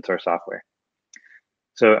contribute to open source software.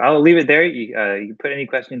 So I'll leave it there. You can put any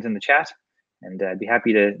questions in the chat, and I'd be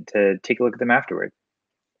happy to take a look at them afterward.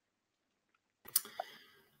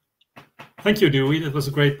 Thank you, Dewey. That was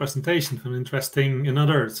a great presentation, an interesting,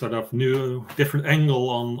 another sort of new, different angle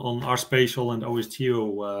on R-spatial and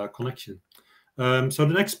OSGeo connection. So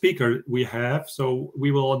the next speaker we have, so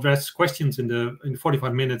we will address questions in the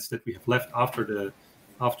 45 minutes that we have left after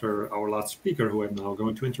our last speaker, who I'm now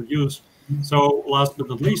going to introduce. So last but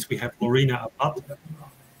not least, we have Lorena Abad.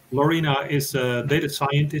 Lorena is a data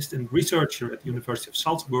scientist and researcher at the University of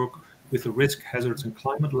Salzburg with the Risk, Hazards and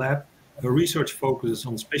Climate Lab. Her research focuses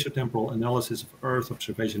on spatiotemporal analysis of Earth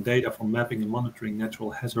observation data for mapping and monitoring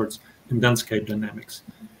natural hazards and landscape dynamics.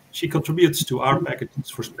 She contributes to R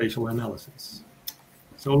packages for spatial analysis.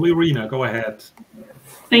 So Lorena, go ahead.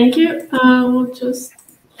 Thank you. I will just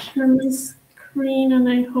share my screen, and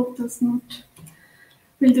I hope that's not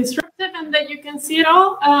really disruptive and that you can see it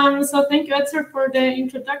all. So thank you, Edzer, for the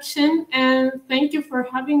introduction, and thank you for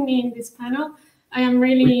having me in this panel. I am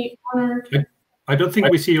really honored. I don't think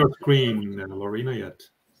we see your screen, Lorena, yet.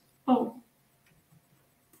 Oh,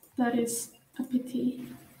 that is a pity.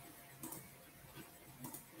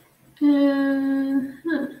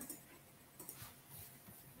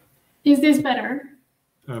 Is this better?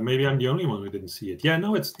 Maybe I'm the only one who didn't see it. Yeah,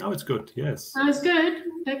 now it's good. Yes. Now it's good.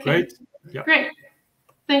 Okay. Great. Yeah. Great.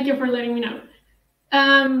 Thank you for letting me know.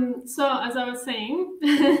 So as I was saying,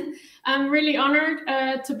 I'm really honored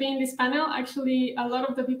to be in this panel. Actually, a lot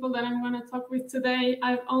of the people that I'm going to talk with today,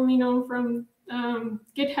 I've only known from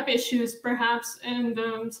GitHub issues, perhaps, and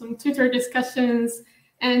some Twitter discussions,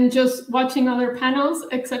 and just watching other panels,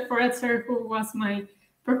 except for Edzer, who was my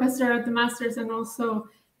professor at the master's and also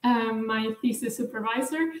my thesis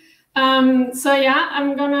supervisor. So yeah,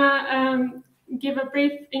 I'm gonna give a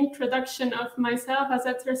brief introduction of myself. As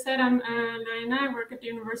Edzer said, I'm Lorena. I work at the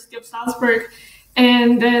University of Salzburg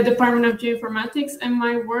and the Department of Geoinformatics, and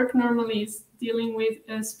my work normally is dealing with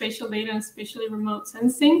spatial data and spatially remote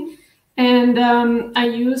sensing. And I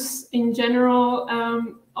use, in general,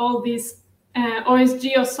 all these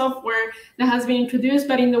OSGeo software that has been introduced,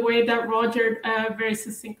 but in the way that Roger very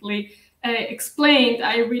succinctly explained,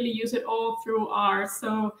 I really use it all through R.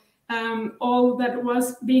 So all that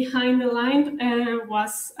was behind the line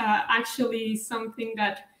was actually something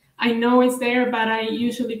that I know is there, but I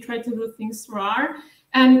usually try to do things through R.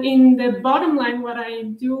 And in the bottom line, what I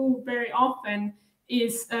do very often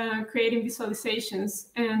is creating visualizations,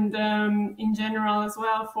 and in general as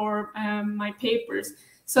well for my papers.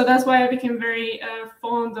 So that's why I became very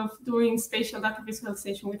fond of doing spatial data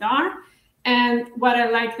visualization with R. And what I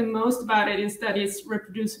like the most about it is that it's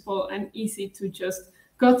reproducible and easy to just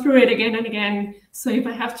go through it again and again. So if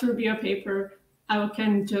I have to review a paper, I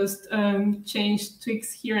can just change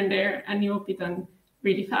tweaks here and there, and it will be done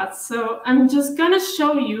really fast. So I'm just gonna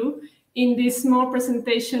show you in this small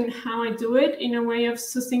presentation how I do it in a way of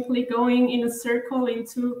succinctly going in a circle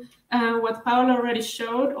into what Paula already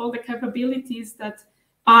showed, all the capabilities that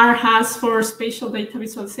R has for spatial data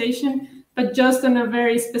visualization, but just on a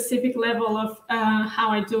very specific level of how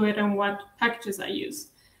I do it and what packages I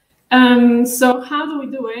use. So how do we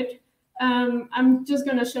do it? I'm just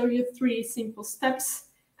going to show you 3 simple steps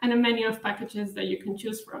and a menu of packages that you can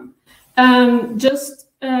choose from. Just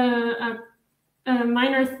a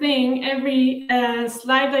minor thing, every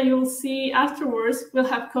slide that you'll see afterwards will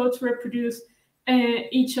have code to reproduce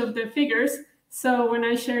each of the figures. So when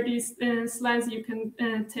I share these slides, you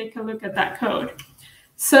can take a look at that code.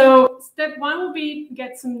 So step 1 will be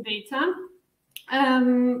get some data.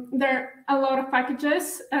 There are a lot of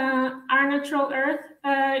packages. Our Natural Earth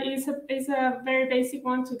is a very basic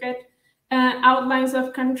one to get outlines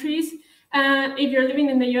of countries. If you're living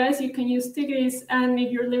in the US, you can use QGIS, and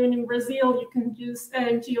if you're living in Brazil, you can use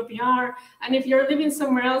GeoPR. And if you're living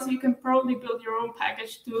somewhere else, you can probably build your own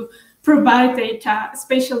package to provide data,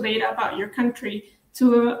 spatial data about your country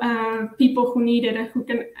to people who need it and who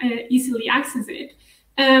can easily access it.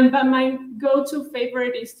 But my go-to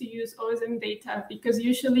favorite is to use OSM data, because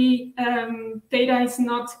usually data is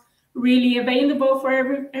not really available for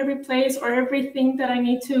every place or everything that I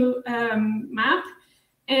need to map.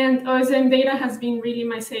 And OSM data has been really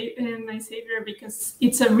my savior, because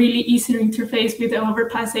it's a really easy interface with the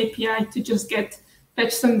Overpass API to just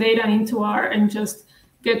fetch some data into R and just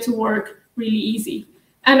get to work really easy.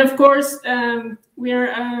 And of course, we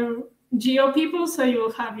are geo people, so you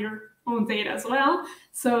will have your own data as well.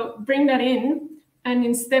 So bring that in. And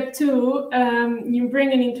in step 2, you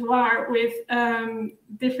bring it into R with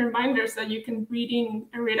different binders that you can read in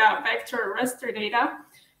and read out vector or raster data.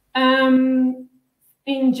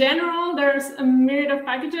 In general, there's a myriad of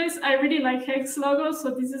packages. I really like hex logos, so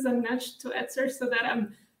this is a nudge to Edzer so that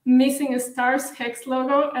I'm missing a stars hex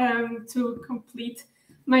logo to complete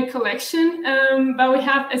my collection. But we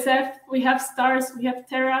have SF, we have stars, we have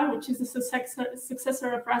Terra, which is a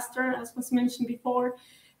successor of raster, as was mentioned before,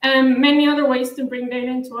 and many other ways to bring data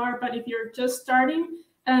into R. But if you're just starting,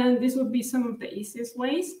 this would be some of the easiest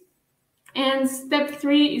ways. And step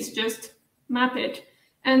 3 is just map it.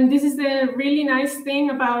 And this is the really nice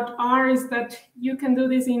thing about R, is that you can do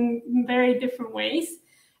this in very different ways.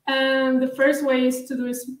 The first way is to do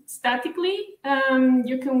it statically.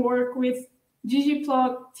 You can work with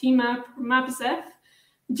ggplot, tmap, or mapsf.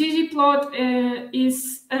 ggplot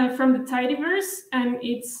is from the tidyverse, and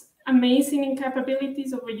it's amazing in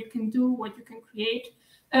capabilities of what you can do, what you can create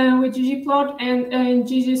with ggplot. And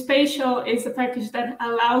qgisprocess is a package that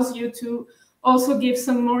allows you to also give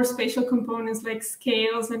some more spatial components like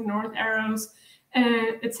scales and north arrows,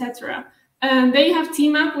 etc. And they have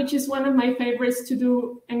tmap, which is one of my favorites to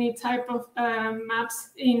do any type of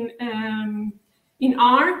maps in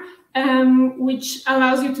R, which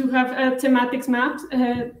allows you to have thematics maps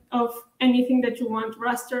of anything that you want,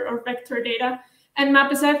 raster or vector data. And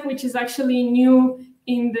mapsf, which is actually new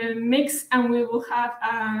in the mix, and we will have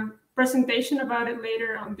a presentation about it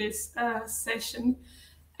later on this session.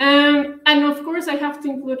 And of course, I have to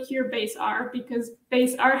include here base R, because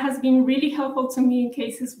base R has been really helpful to me in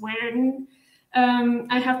cases where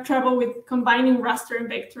I have trouble with combining raster and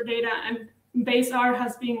vector data, and base R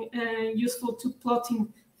has been useful to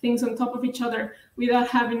plotting things on top of each other without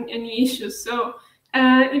having any issues. So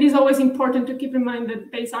it is always important to keep in mind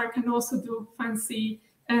that base R can also do fancy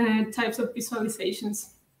types of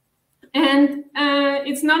visualizations. And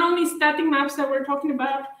it's not only static maps that we're talking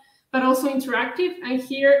about, but also interactive. And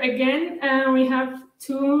here again, we have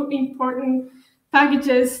 2 important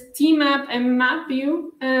packages, tmap and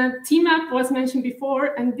mapview. Tmap was mentioned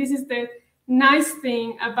before, and this is the nice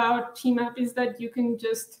thing about tmap, is that you can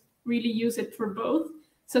just really use it for both.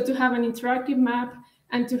 So to have an interactive map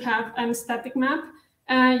and to have a static map.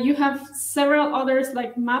 You have several others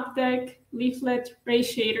like mapdeck, leaflet,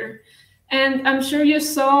 ratiator. And I'm sure you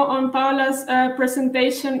saw on Paula's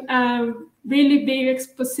presentation really big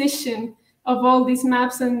exposition of all these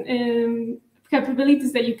maps and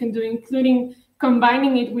capabilities that you can do, including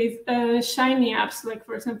combining it with Shiny apps, like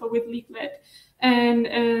for example with Leaflet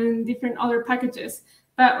and different other packages.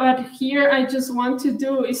 But what here I just want to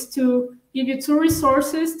do is to give you 2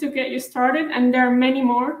 resources to get you started, and there are many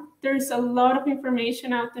more. There's a lot of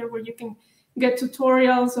information out there where you can get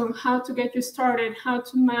tutorials on how to get you started, how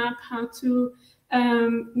to map, how to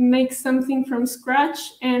make something from scratch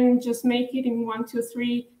and just make it in 1, 2,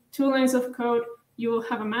 3, 2 lines of code, you will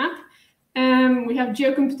have a map. We have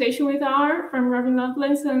geocomputation with R from Robin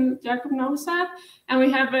Lovelace and Jacob Novosad. And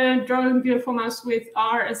we have a drawing beautiful maps with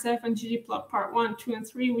R, SF, and ggplot part 1, 2, and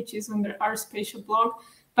 3, which is on the R-spatial blog.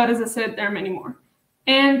 But as I said, there are many more.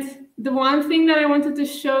 And the one thing that I wanted to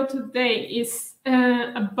show today is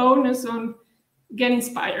a bonus on get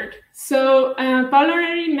inspired. So Paula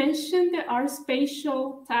already mentioned the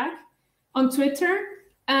R-spatial tag on Twitter.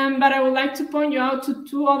 But I would like to point you out to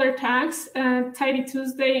 2 other tags, Tidy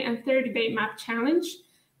Tuesday and 30-Day Map Challenge.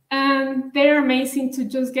 And they're amazing to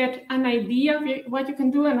just get an idea of what you can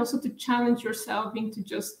do and also to challenge yourself into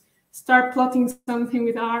just start plotting something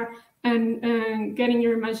with R and getting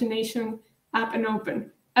your imagination up and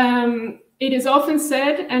open. It is often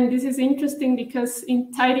said, and this is interesting because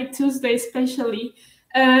in Tidy Tuesday especially,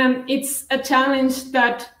 it's a challenge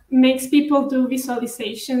that makes people do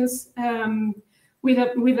visualizations with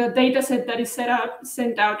a data set that is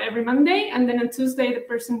sent out every Monday, and then on Tuesday the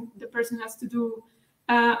person has to do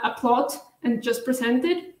a plot and just present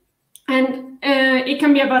it. And it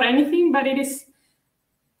can be about anything, but it is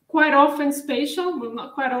quite often spatial. Well,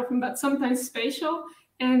 not quite often, but sometimes spatial,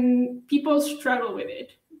 and people struggle with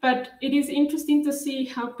it. But it is interesting to see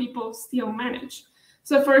how people still manage.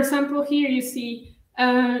 So for example, here you see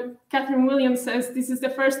Catherine Williams says this is the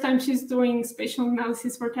first time she's doing spatial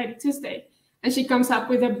analysis for Tidy Tuesday. And she comes up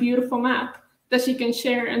with a beautiful map that she can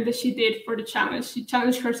share and that she did for the challenge. She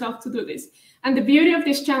challenged herself to do this. And the beauty of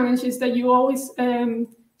this challenge is that you always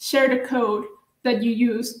share the code that you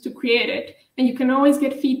use to create it. And you can always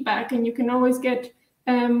get feedback and you can always get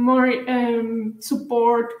more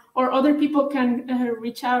support, or other people can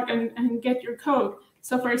reach out and get your code.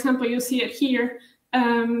 So for example, you see it here.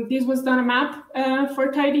 This was done a map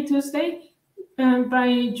for Tidy Tuesday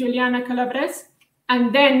by Juliana Calabres.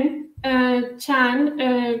 And then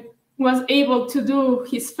Chan was able to do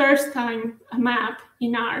his first time a map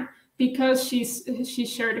in R because she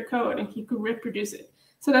shared the code and he could reproduce it.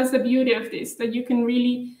 So that's the beauty of this, that you can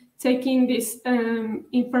really take in this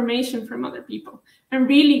information from other people and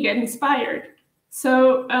really get inspired.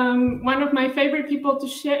 So one of my favorite people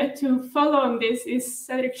to follow on this is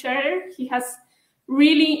Cedric Scherer. He has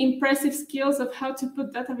really impressive skills of how to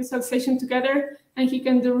put data visualization together, and he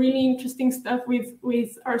can do really interesting stuff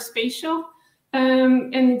with R-spatial.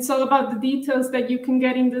 And it's all about the details that you can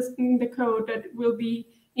get in the code that will be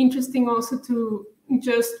interesting also to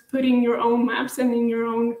just put in your own maps and in your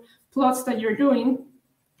own plots that you're doing.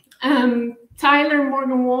 Tyler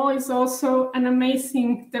Morgan-Wall is also an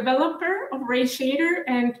amazing developer of Ray Shader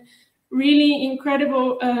and really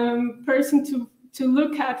incredible person to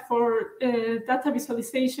look at for data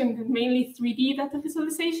visualization, and mainly 3D data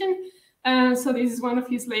visualization. So this is one of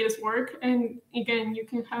his latest work. And again, you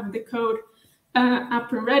can have the code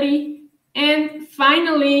up and ready. And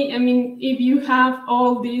finally, I mean, if you have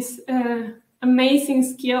all these amazing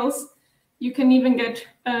skills, you can even get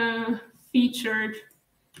featured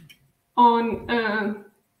on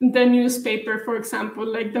the newspaper, for example,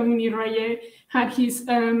 like Dominique Royer had his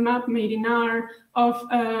map made in R of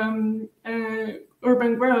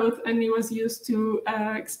urban growth, and it was used to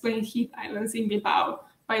explain heat islands in Bilbao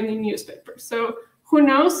by the newspaper. So who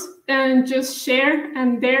knows, and just share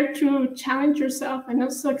and dare to challenge yourself and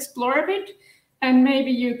also explore a bit, and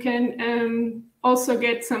maybe you can also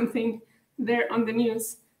get something there on the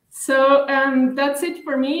news. So that's it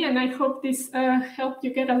for me, and I hope this helped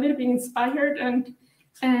you get a little bit inspired and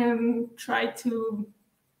try to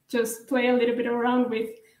just play a little bit around with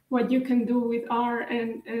what you can do with R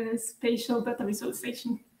and spatial data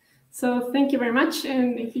visualization. So thank you very much,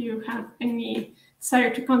 and if you have any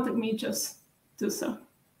desire to contact me, just do so.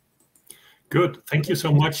 Good. Thank you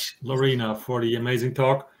so much, Lorena, for the amazing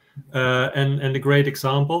talk and the great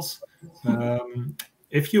examples.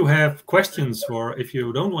 If you have questions, or if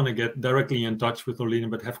you don't want to get directly in touch with Lorena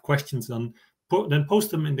but have questions, then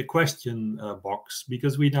post them in the question box,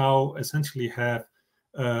 because we now essentially have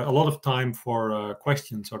a lot of time for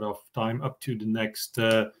questions, sort of time up to the next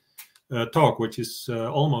talk, which is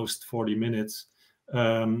almost 40 minutes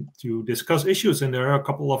to discuss issues. And there are a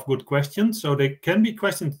couple of good questions. So they can be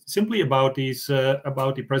questions simply about these,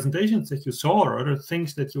 about the presentations that you saw, or other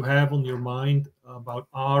things that you have on your mind about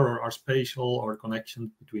R or R-spatial, or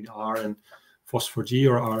connection between R and FOSS4G,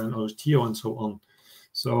 or R and OSGeo, and so on.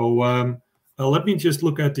 So let me just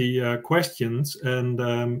look at the questions, and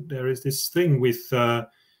there is this thing with the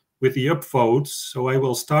upvotes. So I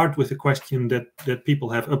will start with a question that people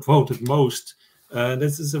have upvoted most.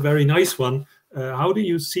 This is a very nice one. how do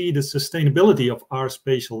you see the sustainability of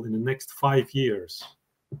R-spatial in the next 5 years?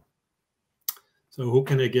 So who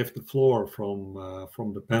can I give the floor from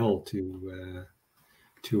the panel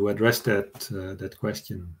to address that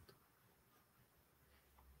question?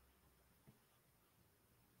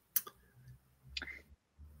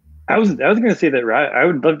 I was going to say that I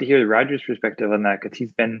would love to hear Roger's perspective on that, because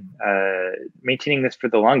he's been maintaining this for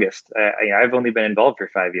the longest. I've only been involved for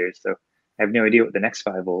 5 years, so I have no idea what the next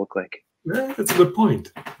 5 will look like. Yeah, that's a good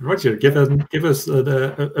point. Roger, give us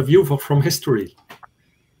a view from history.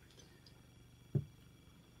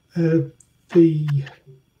 The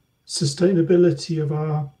sustainability of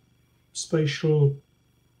our spatial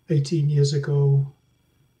 18 years ago,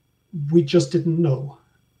 we just didn't know.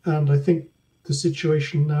 And I think the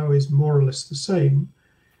situation now is more or less the same.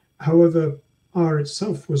 However, R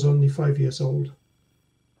itself was only 5 years old.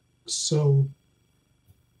 So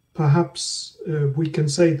perhaps we can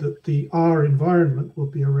say that the R environment will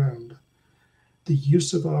be around. The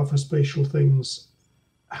use of R for spatial things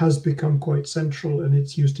has become quite central, and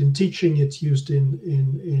it's used in teaching, it's used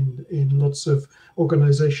in lots of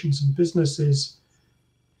organizations and businesses,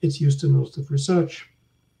 it's used in lots of research.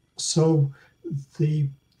 So the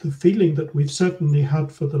feeling that we've certainly had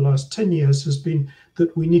for the last 10 years has been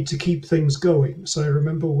that we need to keep things going. So I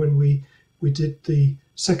remember when we did the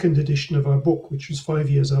second edition of our book, which was 5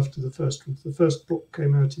 years after the first one. The first book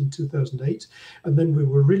came out in 2008, and then we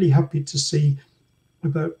were really happy to see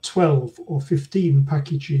about 12 or 15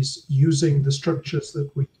 packages using the structures that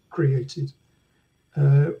we created.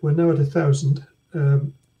 We're now at 1,000. I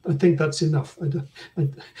think that's enough.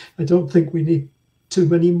 I don't think we need too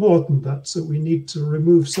many more than that. So we need to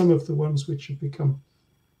remove some of the ones which have become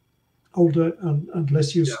older and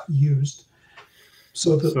less used.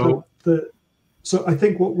 So that so I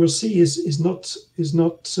think what we'll see is not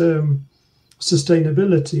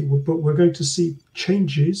sustainability, but we're going to see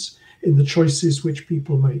changes in the choices which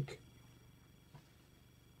people make.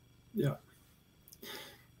 Yeah.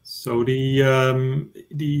 So if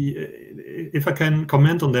I can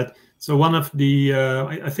comment on that, so one of the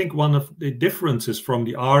I think one of the differences from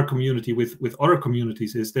the R community with other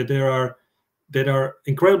communities is that there are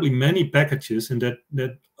incredibly many packages, and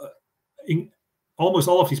that almost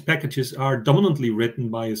all of these packages are dominantly written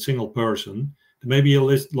by a single person. There may be a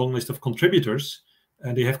long list of contributors,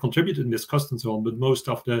 and they have contributed and discussed and so on, but most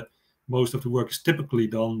of the work is typically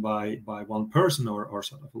done by one person or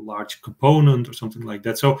sort of a large component or something like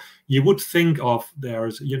that. So you would think of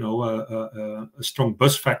there's a strong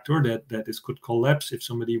buzz factor that this could collapse if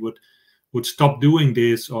somebody would stop doing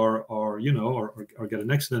this or get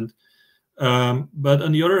an accident. But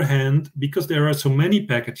on the other hand, because there are so many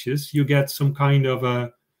packages, you get some kind of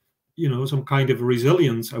a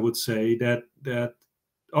resilience, I would say, that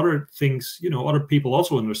other things, other people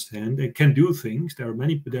also understand and can do things.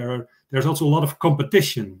 There's also a lot of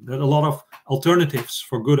competition, a lot of alternatives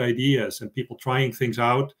for good ideas and people trying things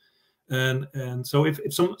out. And so if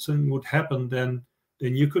something would happen, then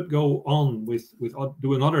you could go on with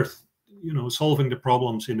doing other, solving the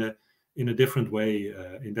problems in a different way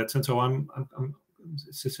in that sense. So I'm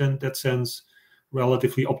in that sense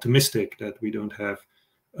relatively optimistic that we don't have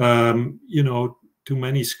too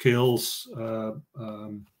many skills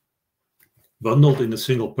bundled in a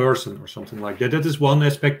single person or something like that. That is one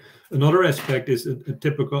aspect. Another aspect is a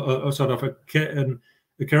typical sort of a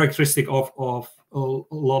characteristic of a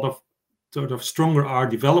lot of sort of stronger R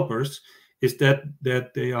developers is that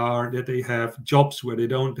they have jobs where they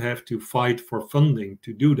don't have to fight for funding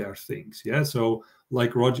to do their things. Yeah. So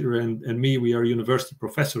like Roger and me, we are university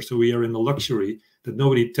professors, so we are in the luxury that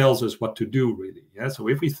nobody tells us what to do, really. Yeah. So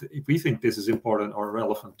if we think this is important or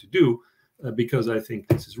relevant to do, because I think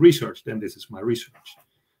this is research, then this is my research.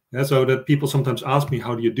 Yeah. So that people sometimes ask me,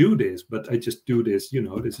 how do you do this? But I just do this.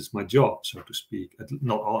 This is my job, so to speak.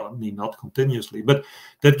 Not continuously, but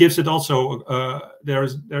that gives it also.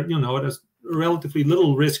 There's relatively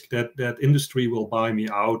little risk that industry will buy me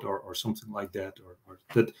out or something like that, or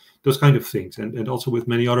that those kind of things. And also with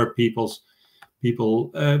many other people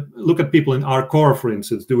look at people in R core, for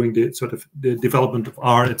instance, doing the sort of the development of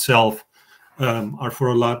R itself, are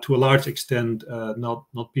to a large extent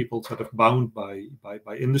not people sort of bound by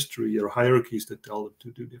industry or hierarchies that tell them to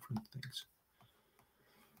do different things.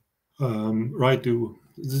 Right?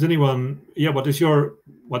 Does anyone? Yeah. What is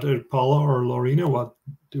Paula or Lorena? What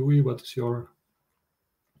is your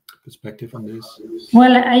perspective on this?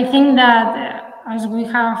 Well, I think that, as we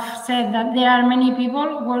have said, that there are many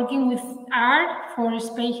people working with R for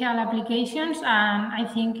spatial applications, and I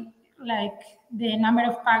think like the number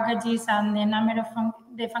of packages and the number of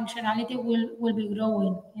the functionality will be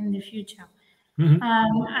growing in the future.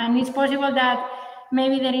 And it's possible that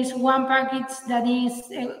maybe there is one package that is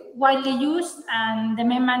widely used and the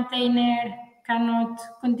main maintainer cannot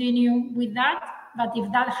continue with that. But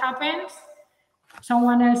if that happens,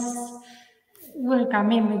 someone else will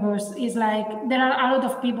come in, because it's like there are a lot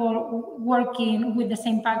of people working with the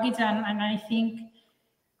same package, and I think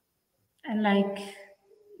like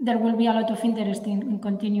there will be a lot of interest in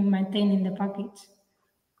continuing maintaining the package.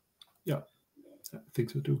 Yeah, I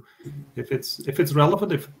think so too. If it's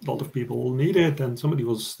relevant, if a lot of people need it, then somebody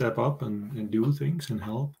will step up and do things and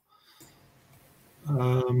help.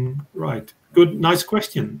 Right, good, nice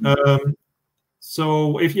question.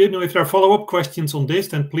 So if there are follow-up questions on this,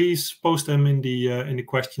 then please post them in the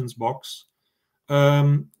questions box.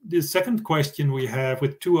 The second question we have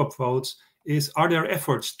with 2 upvotes is: are there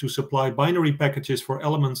efforts to supply binary packages for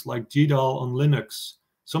elements like GDAL on Linux?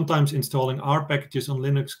 Sometimes installing R packages on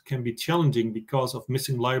Linux can be challenging because of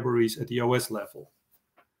missing libraries at the OS level.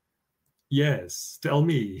 Yes, tell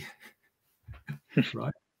me.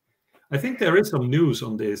 Right. I think there is some news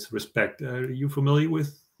on this respect. Are you familiar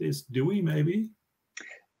with this, Dewey, maybe?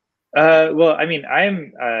 Well, I mean,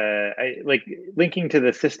 I like linking to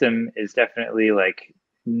the system is definitely like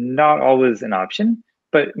not always an option,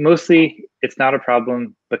 but mostly it's not a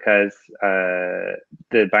problem because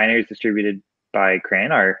the binaries distributed by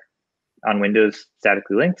CRAN are on Windows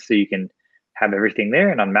statically linked, so you can have everything there,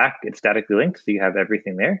 and on Mac it's statically linked, so you have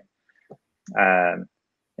everything there.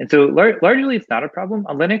 And so largely it's not a problem.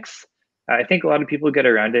 On Linux, I think a lot of people get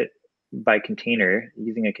around it by container,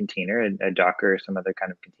 using a container, a Docker or some other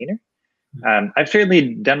kind of container. I've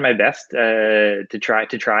certainly done my best to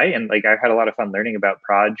try, and like I've had a lot of fun learning about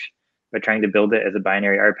Proj by trying to build it as a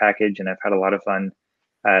binary R package, and I've had a lot of fun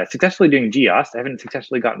successfully doing GIS. I haven't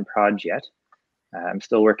successfully gotten Proj yet. I'm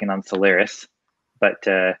still working on Solaris, but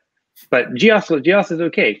GIS is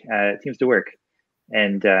okay. It seems to work,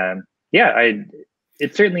 and yeah,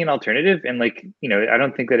 it's certainly an alternative, and like, you know, I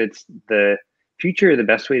don't think that it's the future or the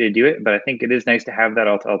best way to do it, but I think it is nice to have that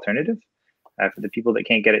alternative for the people that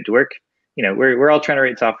can't get it to work. You know, we're all trying to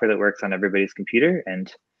write software that works on everybody's computer,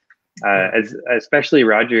 and as especially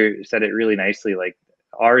Roger said it really nicely, like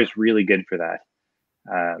R is really good for that,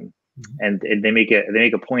 and they make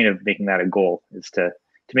a point of making that a goal, is to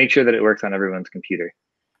make sure that it works on everyone's computer.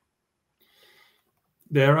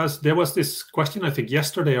 There was this question, I think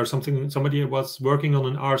yesterday or something, somebody was working on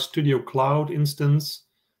an RStudio Cloud instance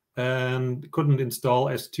and couldn't install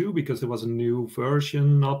S2 because there was a new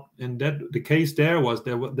version, and that the case there was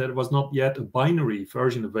there was not yet a binary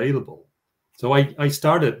version available. So I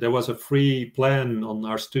started, there was a free plan on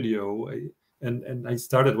RStudio, and I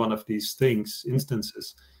started one of these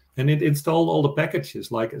instances, and it installed all the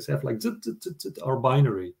packages like SF, like or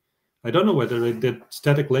binary. I don't know whether it did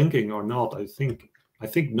static linking or not. I think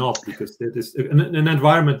not, because it is an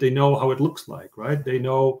environment, they know how it looks like, right? They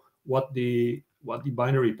know what the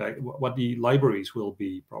binary pack, what the libraries will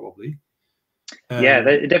be probably. Yeah,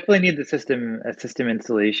 it definitely needs a system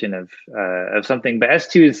installation of something. But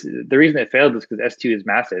S2 is the reason it failed is because S2 is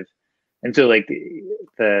massive, and so like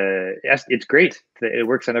it's great. It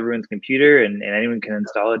works on everyone's computer, and anyone can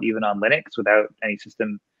install it even on Linux without any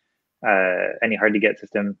hard to get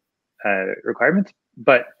system requirements.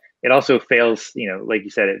 But it also fails, you know, like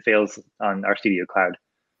you said, it fails on RStudio Cloud.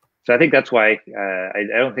 So I think that's why I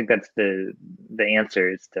don't think that's the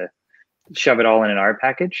answer, is to shove it all in an R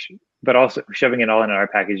package, but also shoving it all in an R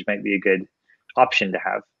package might be a good option to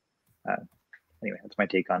have. Anyway, that's my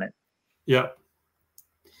take on it. Yeah.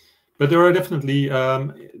 But there are definitely,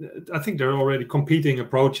 I think there are already competing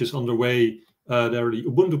approaches underway. There are the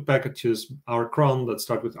Ubuntu packages, rcron, that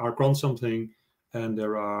start with rcron something. And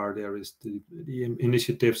there is the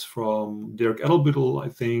initiatives from Dirk Edelbüttel, I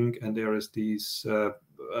think, and there is these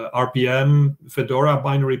RPM Fedora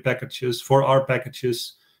binary packages for R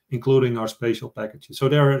packages, including R-spatial packages. So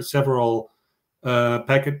there are several R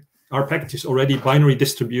packages already binary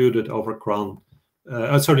distributed over cron.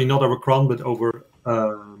 Sorry, not over cron, but over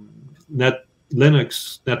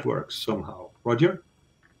Linux networks somehow. Roger?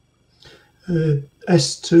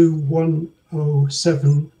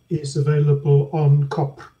 S2107 is available on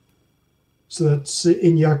COP. So that's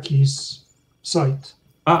Inyaki's site.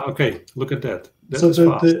 Ah, okay. Look at that. So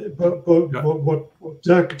what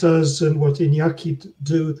Zach does and what Inyaki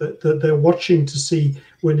do, that they're watching to see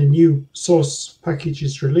when a new source package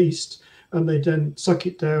is released, and they then suck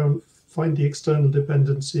it down, find the external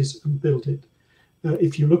dependencies, and build it.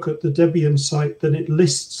 If you look at the Debian site, then it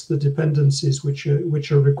lists the dependencies which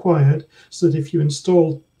are required, so that if you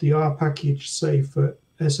install the R package, say for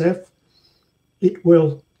SF, it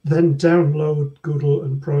will then download Google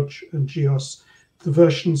and Proj and GIS the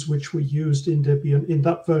versions which were used in Debian, in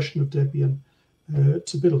that version of Debian,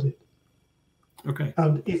 to build it. Okay.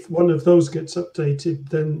 And if one of those gets updated,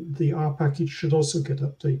 then the R package should also get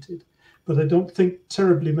updated. But I don't think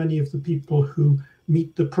terribly many of the people who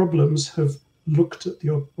meet the problems have looked at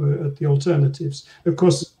the alternatives. Of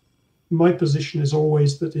course, my position is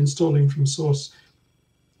always that installing from source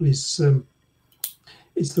is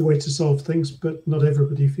the way to solve things, but not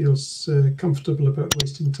everybody feels comfortable about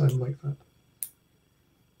wasting time like that.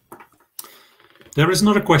 There is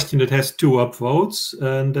another question that has 2 upvotes,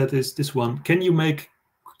 and that is this one. Can you make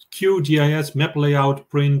QGIS map layout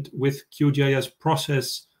print with QGIS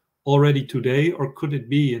process already today, or could it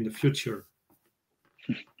be in the future?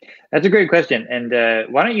 That's a great question. And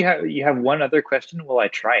why don't you have one other question while I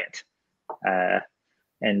try it?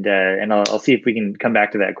 And I'll see if we can come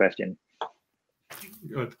back to that question.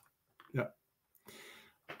 Good. Yeah.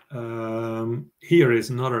 Here is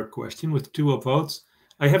another question with 2 upvotes.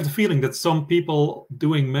 I have the feeling that some people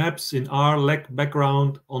doing maps in R lack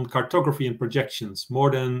background on cartography and projections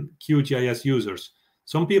more than QGIS users.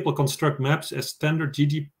 Some people construct maps as standard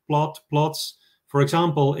ggplot plots, for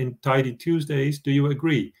example, in Tidy Tuesdays. Do you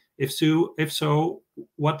agree? If so,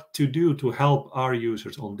 what to do to help our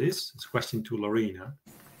users on this? It's a question to Lorena.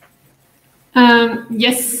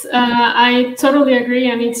 Yes, I totally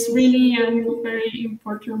agree, and it's really a very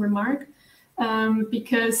important remark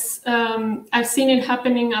because I've seen it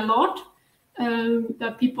happening a lot,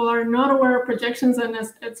 that people are not aware of projections, and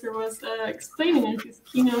as Edzer was explaining in his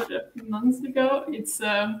keynote a few months ago, it's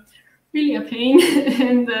really a pain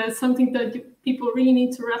and something that people really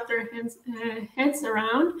need to wrap their heads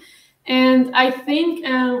around. And I think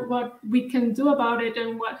what we can do about it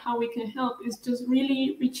and how we can help is just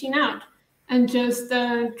really reaching out and just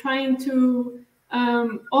trying to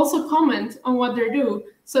also comment on what they do.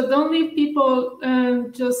 So don't leave people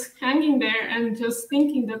just hanging there and just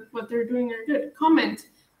thinking that what they're doing are good. Comment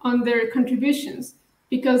on their contributions,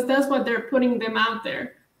 because that's what they're putting them out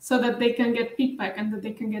there so that they can get feedback and that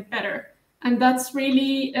they can get better. And that's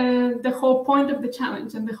really the whole point of the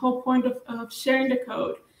challenge and the whole point of sharing the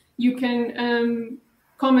code. You can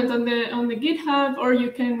comment on the GitHub, or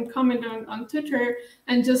you can comment on Twitter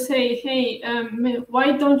and just say, hey,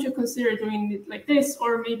 why don't you consider doing it like this,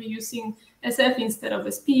 or maybe using SF instead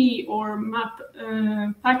of SP, or map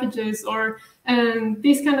packages, or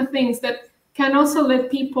these kind of things that can also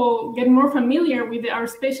let people get more familiar with the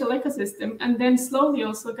R-spatial ecosystem, and then slowly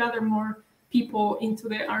also gather more people into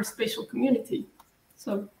the R-spatial community.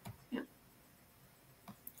 So, yeah.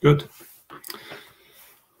 Good.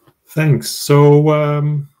 Thanks.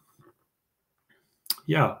 So,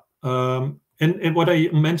 yeah, and what I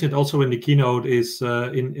mentioned also in the keynote is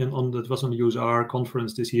that was on the USR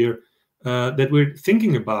conference this year, that we're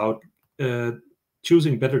thinking about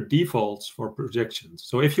choosing better defaults for projections.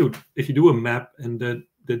 So if you do a map and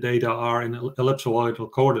the data are in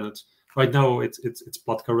ellipsoidal coordinates, right now it's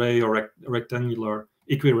plot carré or rectangular,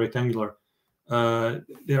 equirectangular.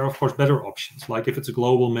 There are of course better options. Like if it's a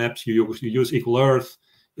global map, you use equal Earth.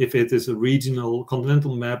 If it is a regional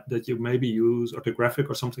continental map that you maybe use orthographic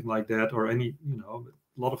or something like that, or any, a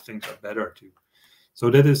lot of things are better too. So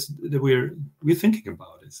that is that we're thinking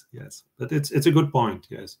about it, yes. But it's a good point,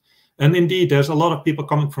 yes. And indeed, there's a lot of people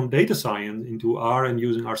coming from data science into R and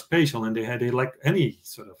using R-spatial, and they lack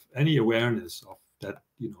any awareness of that,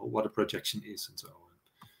 what a projection is and so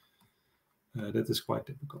on. That is quite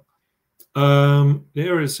difficult.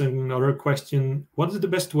 There is another question. What is the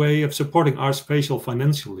best way of supporting R-spatial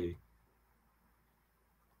financially?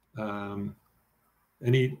 Does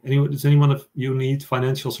anyone of you need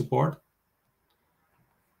financial support?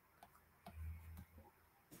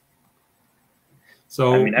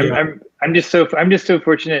 So I mean, yeah. I'm just so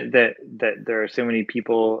fortunate that there are so many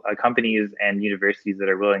people, companies and universities that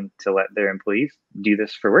are willing to let their employees do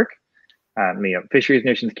this for work. Fisheries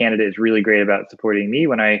Notions Canada is really great about supporting me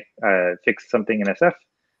when I fix something in SF,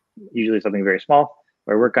 usually something very small,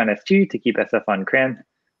 or work on SG to keep SF on CRAN,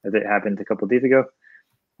 as it happened a couple of days ago.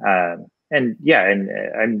 And yeah,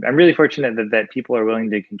 and I'm really fortunate that people are willing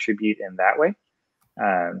to contribute in that way.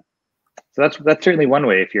 So that's certainly one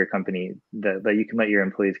way, if you're a company, that you can let your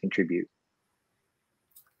employees contribute.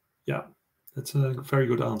 Yeah, that's a very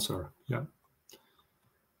good answer. Yeah.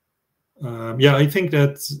 Yeah, I think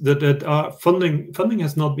that funding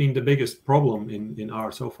has not been the biggest problem in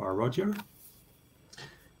R so far. Roger?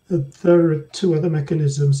 There are 2 other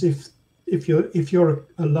mechanisms. If you're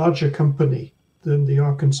a larger company, then the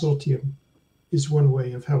R consortium is one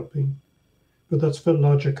way of helping, but that's for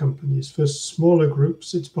larger companies. For smaller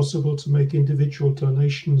groups, it's possible to make individual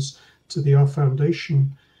donations to the R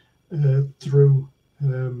Foundation through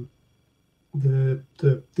the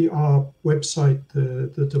the R website,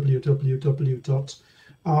 the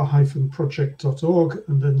www.r-project.org,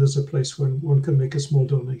 and then there's a place where one can make a small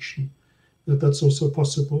donation. That's also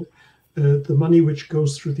possible. The money which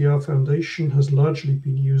goes through the R Foundation has largely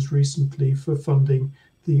been used recently for funding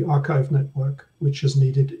the archive network, which has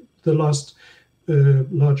needed the last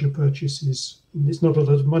larger purchases. It's not a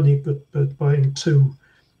lot of money, but Yeah. buying 2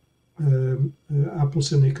 Apple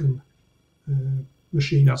Silicon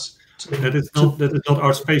machines. That is not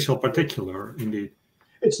R-spatial particular, indeed.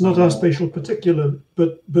 It's not R-spatial particular,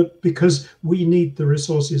 but because we need the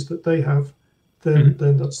resources that they have, then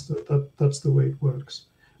that's the way it works.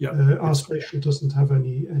 Yeah. R-spatial doesn't have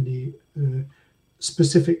any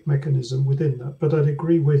specific mechanism within that. But I'd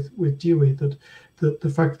agree with Dewey that the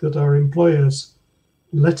fact that our employers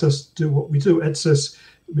let us do what we do. Ed says,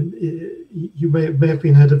 I mean, you may have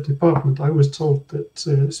been head of department. I was told that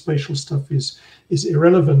spatial stuff is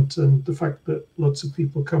irrelevant, and the fact that lots of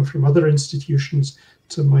people come from other institutions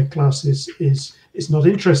to my classes is not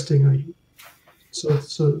interesting. So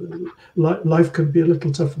life can be a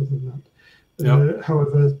little tougher than that. Yeah.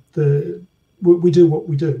 However, we do what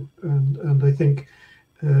we do, and I think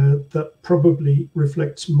that probably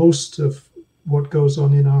reflects most of what goes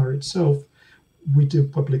on in R itself. We do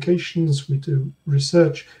publications, we do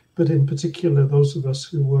research, but in particular, those of us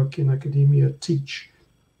who work in academia teach,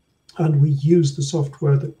 and we use the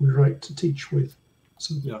software that we write to teach with.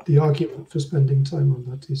 So the argument for spending time on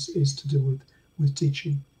that is to do with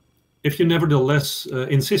teaching. If you nevertheless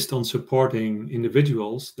insist on supporting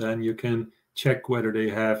individuals, then you can check whether they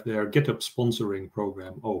have their GitHub sponsoring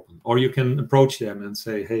program open, or you can approach them and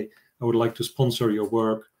say, hey, I would like to sponsor your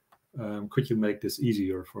work. Could you make this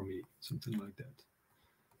easier for me? Something like that.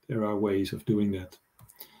 There are ways of doing that.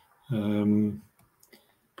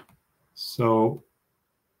 So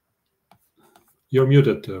you're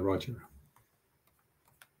muted, Roger.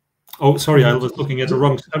 Oh, sorry, I was looking at the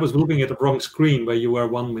wrong. I was looking at the wrong screen where you were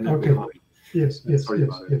 1 minute behind. Yes.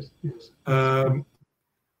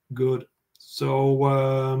 Good. So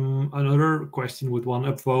another question with one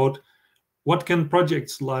upvote. What can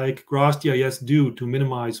projects like GrassGIS do to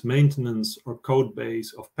minimize maintenance or code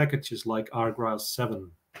base of packages like rgrass7?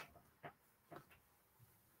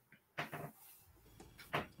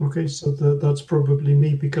 Okay, so that's probably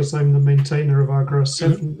me, because I'm the maintainer of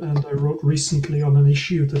rgrass7, and I wrote recently on an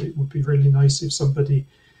issue that it would be really nice if somebody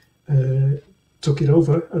took it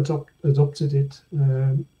over, adopted it,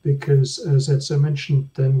 because as Edzer mentioned,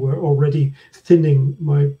 then we're already thinning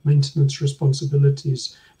my maintenance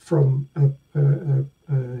responsibilities from a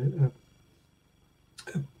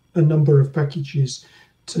number of packages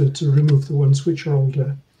to remove the ones which are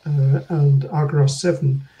older, and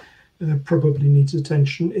rgrass7 probably needs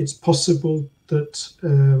attention. It's possible that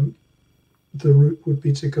the route would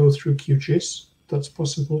be to go through QGIS. That's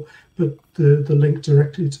possible, but the link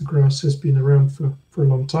directly to Grass has been around for a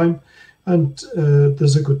long time, and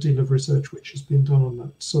there's a good deal of research which has been done on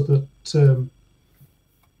that, so that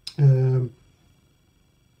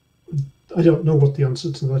I don't know what the answer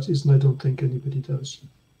to that is, and I don't think anybody does.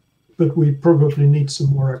 But we probably need some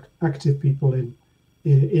more active people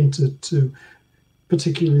into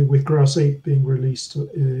particularly with Grass 8 being released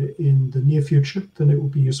in the near future, then it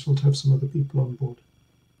would be useful to have some other people on board.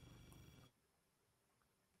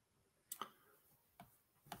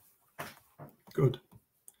 Good.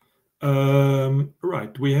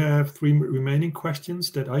 Right, we have 3 remaining questions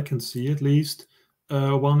that I can see at least.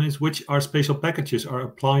 One is, which R-spatial packages are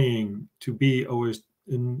applying to be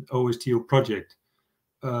in OSGeo project?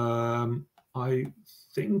 I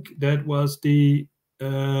think that was the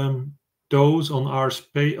those on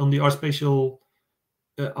the R-spatial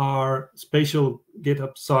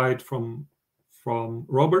GitHub site from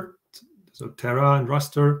Robert, so Terra and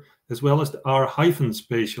Raster, as well as the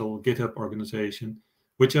R-spatial GitHub organization,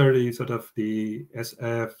 which are the sort of the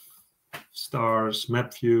SF, Stars,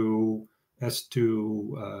 MapView,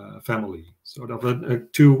 S2 family, sort of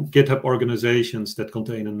 2 GitHub organizations that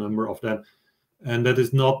contain a number of them. And that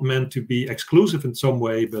is not meant to be exclusive in some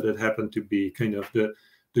way, but it happened to be kind of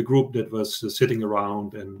the group that was sitting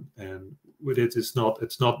around, and with it, it's not going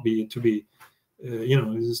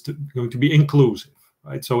to be inclusive,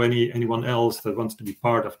 right? So anyone else that wants to be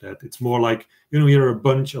part of that, it's more like, here are a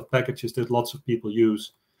bunch of packages that lots of people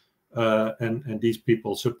use, and these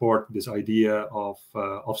people support this idea of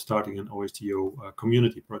starting an OSGeo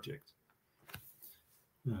community project.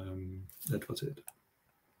 That was it.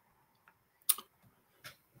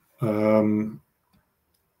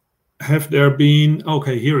 Have there been,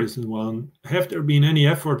 okay, here is one. Have there been any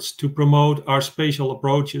efforts to promote R-spatial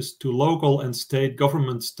approaches to local and state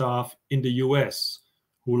government staff in the US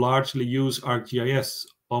who largely use ArcGIS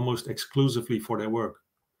almost exclusively for their work.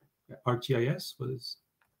 ArcGIS was.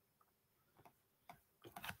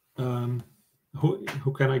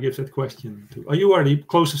 Who can I give that question to? Oh, you are the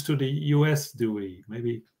closest to the US, Dewey.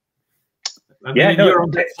 Maybe. Yeah, no, you're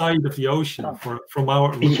on that side of the ocean from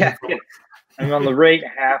our. Yeah, I'm on the right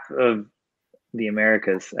half of the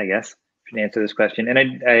Americas, I guess, to answer this question. And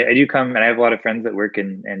I do come, and I have a lot of friends that work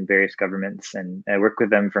in various governments, and I work with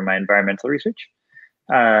them for my environmental research.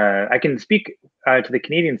 I can speak to the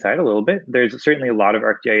Canadian side a little bit. There's certainly a lot of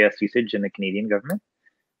ArcGIS usage in the Canadian government.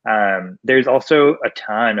 There's also a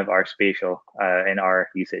ton of R-spatial and R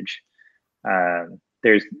usage.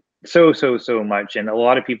 There's so much, and a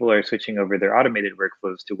lot of people are switching over their automated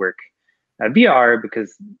workflows to work via R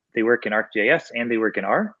because they work in ArcGIS and they work in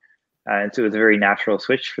R. And so it's a very natural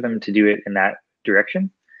switch for them to do it in that direction.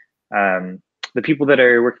 The people that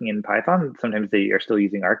are working in Python, sometimes they are still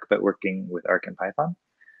using Arc, but working with Arc and Python.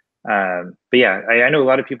 But yeah, I know a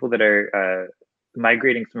lot of people that are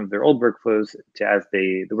migrating some of their old workflows to as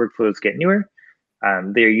the workflows get newer.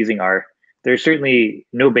 They are using R. There's certainly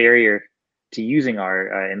no barrier to using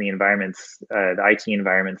R in the environments, the IT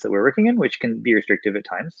environments that we're working in, which can be restrictive at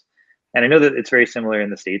times. And I know that it's very similar in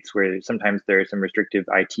the States where sometimes there are some restrictive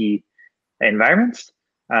IT environments.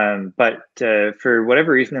 But for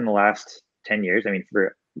whatever reason in the last 10 years, I mean,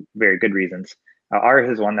 for very good reasons, R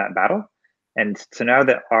has won that battle. And so now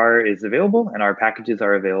that R is available and our packages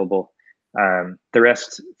are available, the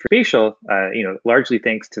rest for spatial, largely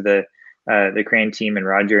thanks to the Crane team and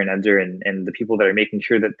Roger and Edzer and the people that are making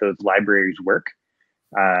sure that those libraries work,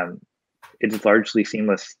 it's largely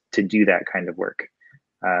seamless to do that kind of work.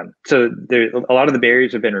 So there, a lot of the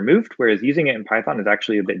barriers have been removed, whereas using it in Python is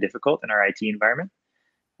actually a bit difficult in our IT environment.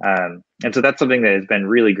 And so that's something that has been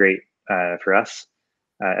really great for us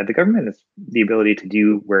at the government, is the ability to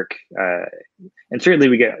do work. And certainly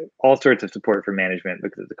we get all sorts of support from management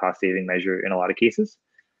because it's a cost-saving measure in a lot of cases.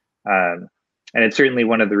 And it's certainly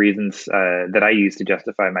one of the reasons that I use to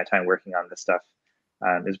justify my time working on this stuff,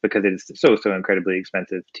 is because it is so incredibly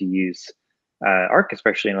expensive to use Arc,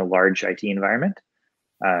 especially in a large IT environment.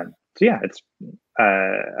 So yeah, it's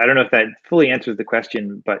I don't know if that fully answers the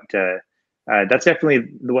question, but that's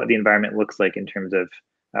definitely what the environment looks like in terms of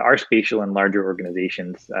R-spatial and larger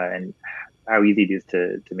organizations, and how easy it is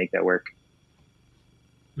to make that work.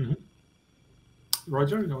 Mm-hmm.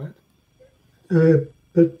 Roger, go ahead.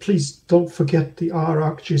 But please don't forget the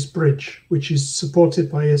R-ArcGIS bridge, which is supported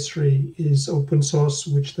by Esri, is open source,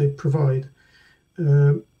 which they provide.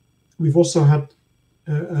 We've also had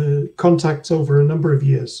contacts over a number of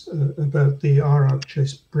years about the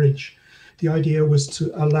R-ArcGIS bridge. The idea was to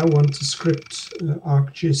allow one to script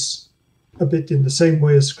ArcGIS a bit in the same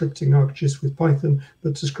way as scripting ArcGIS with Python,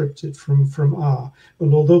 but to script it from R.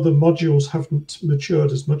 And although the modules haven't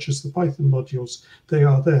matured as much as the Python modules, they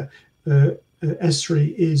are there.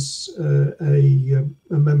 Esri is a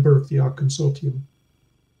member of the R consortium,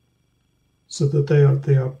 so that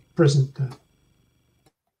they are present there.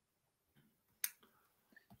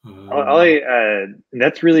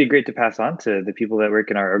 That's really great to pass on to the people that work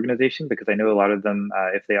in our organization, because I know a lot of them,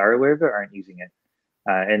 if they are aware of it, aren't using it.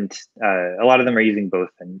 And a lot of them are using both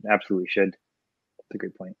and absolutely should. That's a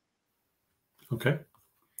great point. Okay.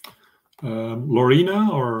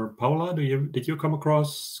 Lorena or Paula, did you come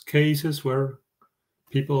across cases where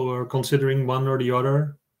people were considering one or the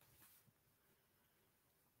other?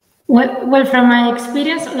 Well, from my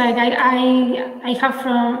experience, like I have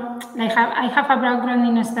a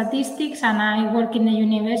background in statistics and I work in the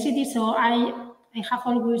university, so I have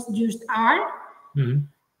always used R. Mm-hmm.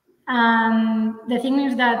 And the thing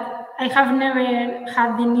is that I have never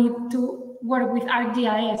had the need to work with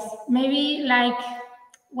ArcGIS. Maybe like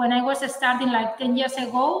when I was starting like 10 years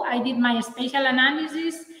ago, I did my spatial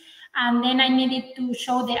analysis, and then I needed to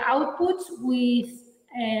show the outputs with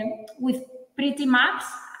pretty maps.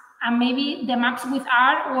 And maybe the maps with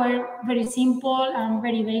R were very simple and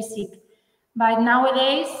very basic. But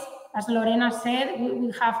nowadays, as Lorena said,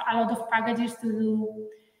 we have a lot of packages to do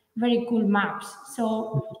very cool maps.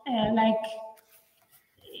 So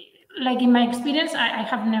like in my experience, I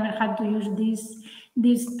have never had to use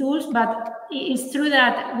these tools, but it's true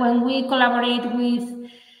that when we collaborate with,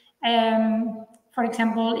 for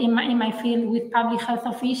example, in my field with public health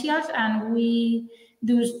officials, and we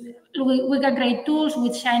get great tools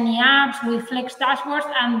with shiny apps, with flex dashboards,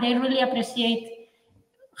 and they really appreciate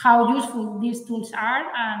how useful these tools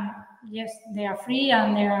are. And yes, they are free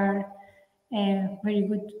and they are very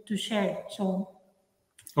good to share. So,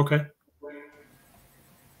 okay.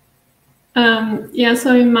 Yeah,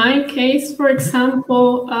 so in my case, for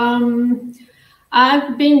example,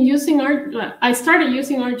 I've been using I started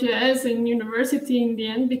using ArcGIS in university in the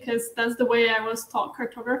end because that's the way I was taught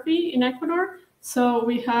cartography in Ecuador. So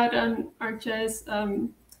we had an ArcGIS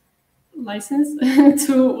license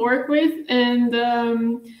to work with, and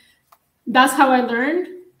that's how I learned.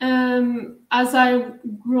 As I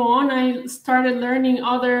grew on, I started learning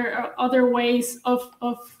other ways of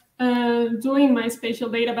doing my spatial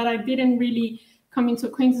data, but I didn't really come into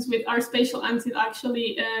acquaintance with R-spatial until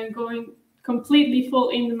actually going completely full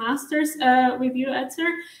in the masters with you, Edzer.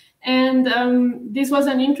 And this was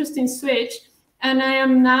an interesting switch. And I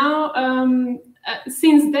am now,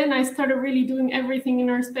 since then, I started really doing everything in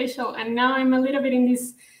R-spatial. And now I'm a little bit in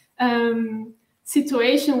this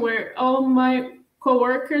situation where all my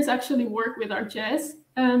coworkers actually work with ArcGIS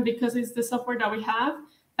because it's the software that we have.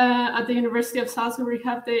 At the University of Salzburg, we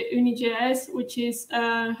have the UniGIS, which is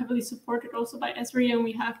heavily supported also by Esri, and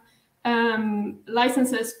we have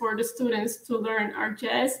licenses for the students to learn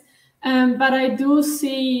ArcGIS. But I do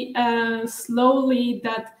see slowly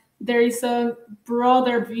that there is a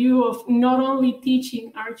broader view of not only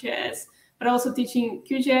teaching ArcGIS, but also teaching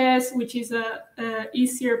QGIS, which is a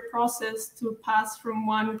easier process to pass from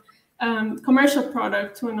one commercial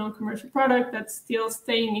product to a non-commercial product that's still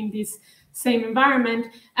staying in this same environment,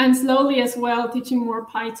 and slowly as well teaching more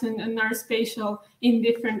Python and R-spatial in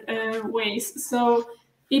different ways. So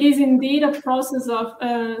it is indeed a process of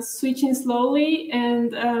switching slowly,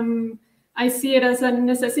 and I see it as a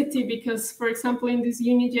necessity because, for example, in this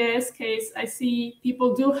UniGIS case, I see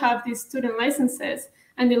people do have these student licenses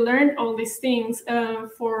and they learned all these things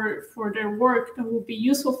for their work that will be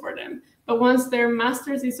useful for them. But once their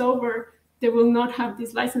master's is over, they will not have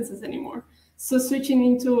these licenses anymore. So switching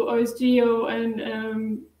into OSGeo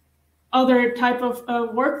and other type of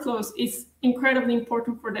workflows is incredibly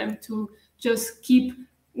important for them to just keep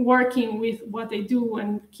working with what they do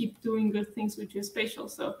and keep doing good things with geospatial.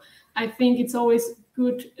 So I think it's always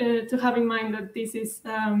good to have in mind that this is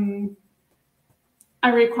a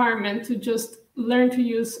requirement to just learn to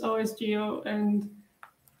use OSGeo and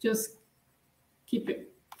just keep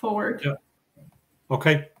it forward. Yeah.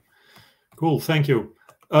 Okay. Cool. Thank you.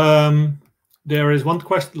 There is one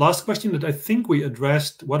last question that I think we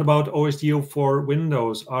addressed. What about OSGeo for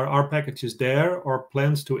Windows? Are our packages there or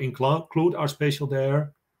plans to include R-spatial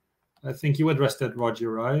there? I think you addressed that,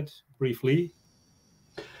 Roger, right? Briefly.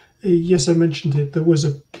 Yes, I mentioned it. There was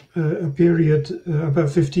a period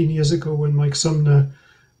about 15 years ago when Mike Sumner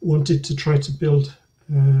wanted to try to build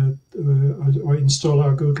or install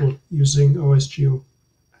our Google using OSGeo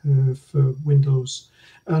for Windows.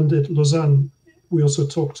 And at Lausanne, we also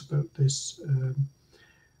talked about this.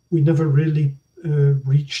 We never really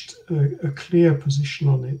reached a clear position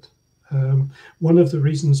on it. One of the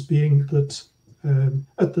reasons being that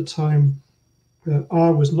at the time,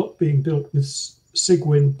 R was not being built with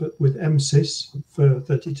Sigwin, but with MSys for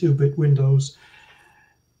 32-bit Windows.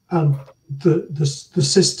 And the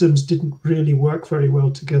systems didn't really work very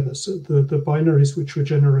well together. So the binaries which were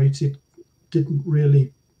generated didn't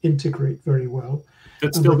really integrate very well.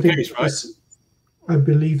 That's still the case, right? I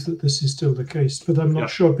believe that this is still the case, but I'm not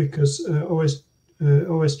sure because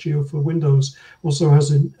OSGeo for Windows also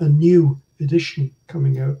has a new edition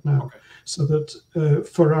coming out now. Okay. So that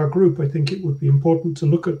for our group, I think it would be important to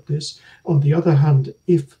look at this. On the other hand,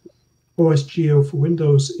 if OSGeo for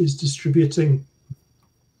Windows is distributing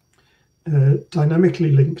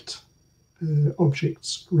dynamically linked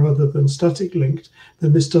objects rather than static linked,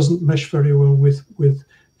 then this doesn't mesh very well with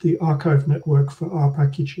the archive network for R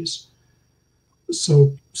packages.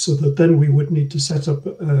 So that then we would need to set up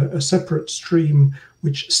a separate stream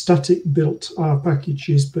which static built R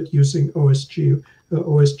packages, but using OSGeo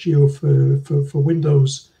for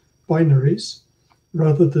Windows binaries,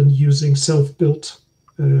 rather than using self-built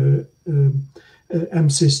MSys2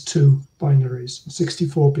 binaries,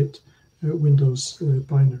 64-bit Windows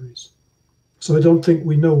binaries. So I don't think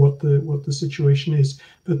we know what the situation is,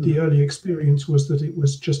 but the early experience was that it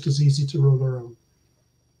was just as easy to roll around.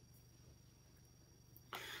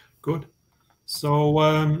 Good.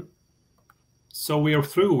 So so we are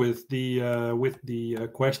through with the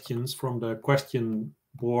questions from the question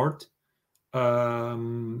board.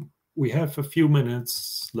 We have a few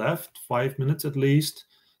minutes left, 5 minutes at least.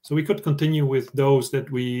 So we could continue with those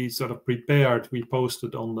that we sort of prepared. We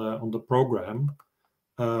posted on the program.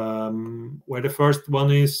 Where the first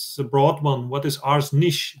one is a broad one. What is R's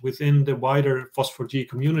niche within the wider FOSS4G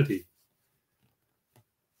community?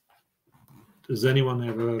 Does anyone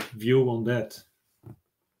have a view on that?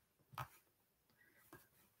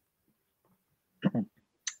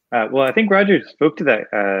 Well, I think Roger spoke to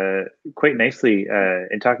that quite nicely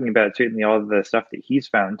in talking about certainly all of the stuff that he's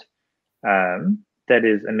found that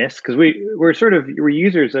is amiss, because we're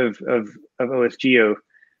users of OSGeo,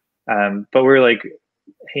 but we're like,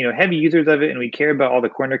 heavy users of it, and we care about all the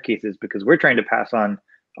corner cases because we're trying to pass on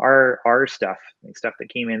our stuff, like stuff that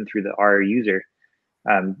came in through the R user,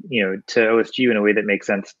 to OSGeo in a way that makes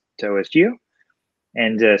sense to OSGeo.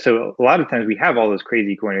 And so a lot of times we have all those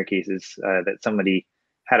crazy corner cases that somebody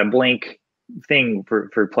had a blank thing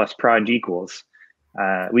for plus proj equals.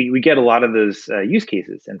 We get a lot of those use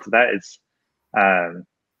cases, and so that is, I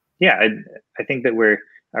think that we're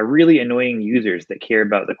really annoying users that care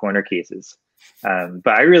about the corner cases. But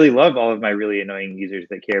I really love all of my really annoying users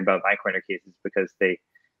that care about my corner cases, because they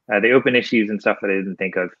open issues and stuff that I didn't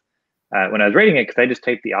think of when I was writing it, because I just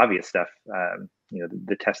typed the obvious stuff,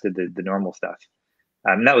 the tested, the normal stuff.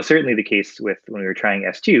 And that was certainly the case with when we were trying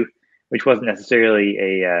S2, which wasn't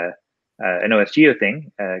necessarily an OSGeo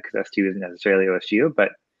thing, because S2 isn't necessarily OSGeo,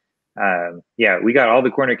 but we got all the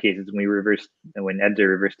corner cases when Edzer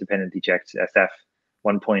reverse dependency checked SF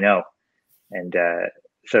 1.0, and I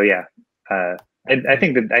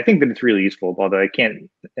think that it's really useful, although I can't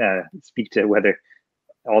speak to whether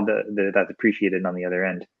all that's appreciated on the other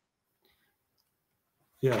end.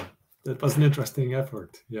 Yeah, that was an interesting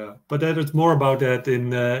effort. Yeah, but there's more about that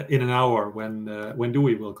in an hour when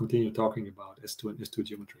Dewey will continue talking about S2 and S2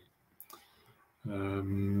 geometry.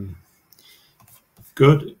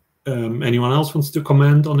 Good. Anyone else wants to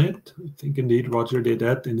comment on it? I think indeed Roger did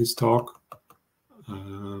that in his talk.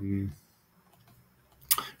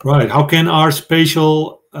 Right. How can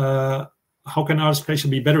R-spatial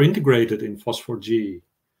be better integrated in FOSS4G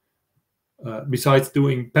besides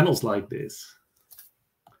doing panels like this?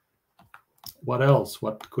 What else?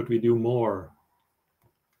 What could we do more?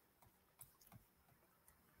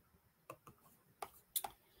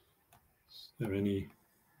 Is there any?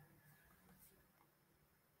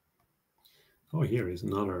 Oh, here is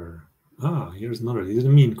another. Here's another. This is a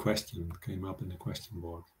mean question that came up in the question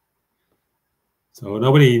board. So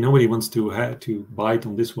nobody wants to bite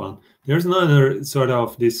on this one. There's another sort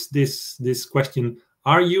of this question.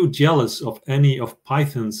 Are you jealous of any of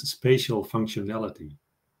Python's spatial functionality?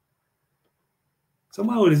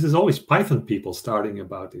 Somehow this is always Python people starting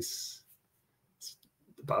about this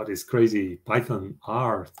crazy Python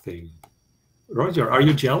R thing. Roger, are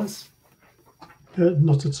you jealous?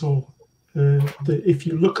 Not at all. If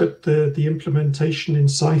you look at the implementation in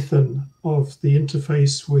Python of the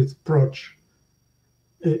interface with proj,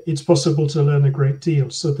 it's possible to learn a great deal.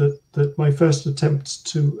 So that my first attempt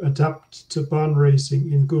to adapt to barn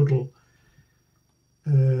raising in Google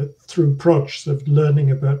through proj, of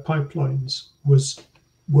learning about pipelines, was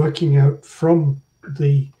working out from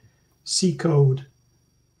the C code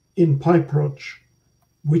in PyProj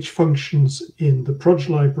which functions in the proj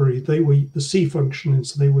library the C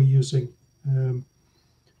functions they were using, or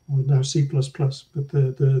now C++, but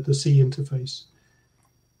the C interface,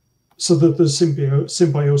 so that there's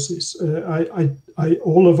symbiosis.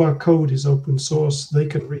 All of our code is open source. They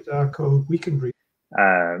can read our code. We can read.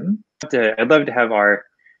 I'd love to have R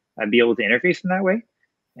be able to interface in that way.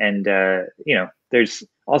 And there's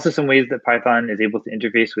also some ways that Python is able to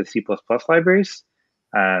interface with C++ libraries.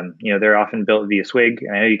 They're often built via Swig,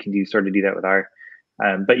 and I know you can do that with R.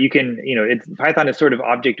 But you can, Python is sort of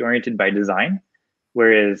object-oriented by design,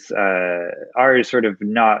 whereas R is sort of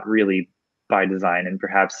not really by design. And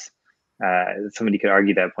perhaps somebody could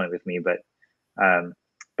argue that point with me, but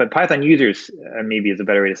Python users, maybe is a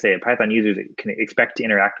better way to say it, Python users can expect to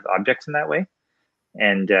interact with objects in that way.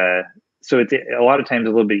 And so it's a lot of times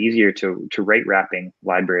a little bit easier to write wrapping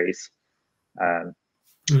libraries.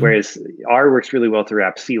 Whereas R works really well to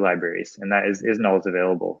wrap C libraries, and that isn't always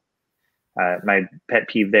available. My pet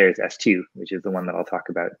peeve there is S2, which is the one that I'll talk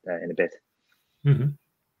about in a bit.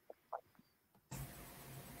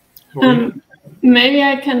 Maybe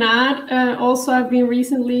I can add, also I've been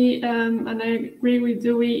recently, and I agree with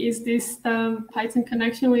Dewey, is this Python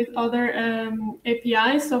connection with other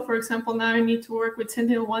APIs. So for example, now I need to work with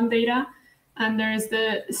Sentinel-1 data, and there's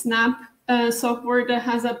the Snap software that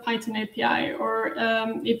has a Python API, or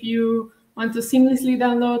if you want to seamlessly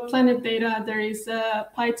download Planet data, there is a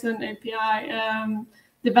Python API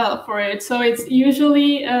developed for it. So it's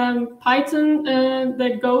usually Python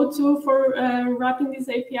the go-to for wrapping these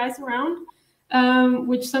APIs around,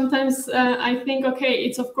 which sometimes I think, okay,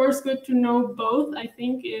 it's of course good to know both. I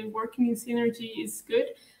think working in synergy is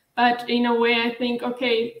good. But in a way, I think,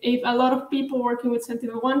 okay, if a lot of people working with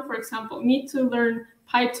Sentinel-1, for example, need to learn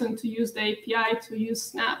Python to use the API to use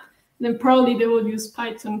Snap, then probably they will use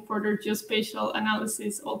Python for their geospatial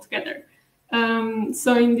analysis altogether.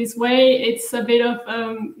 So in this way, it's a bit of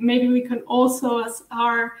maybe we can also, as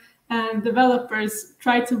R, developers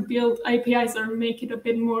try to build APIs or make it a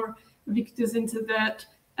bit more ubiquitous into that,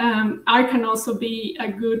 R can also be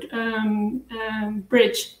a good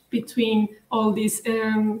bridge between all this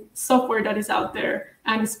software that is out there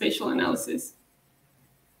and spatial analysis.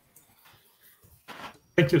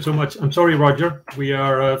 Thank you so much. I'm sorry, Roger. We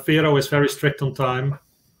are, Vero is very strict on time.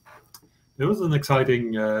 It was an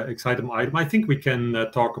exciting item. I think we can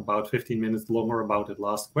talk about 15 minutes longer about that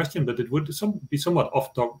last question, but it would be somewhat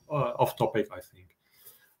off topic, I think,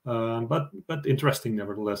 but interesting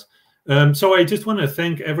nevertheless. So I just want to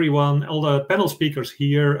thank everyone, all the panel speakers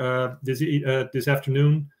here this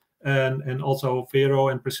afternoon, and also Vero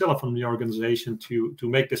and Priscilla from the organization to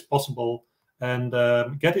make this possible. And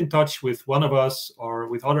get in touch with one of us or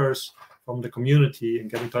with others from the community,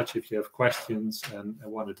 and get in touch if you have questions and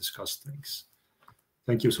want to discuss things.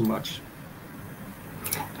 Thank you so much.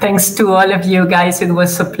 Thanks to all of you guys. It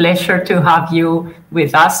was a pleasure to have you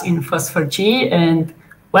with us in FOSS4G, and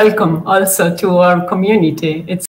welcome also to our community. It's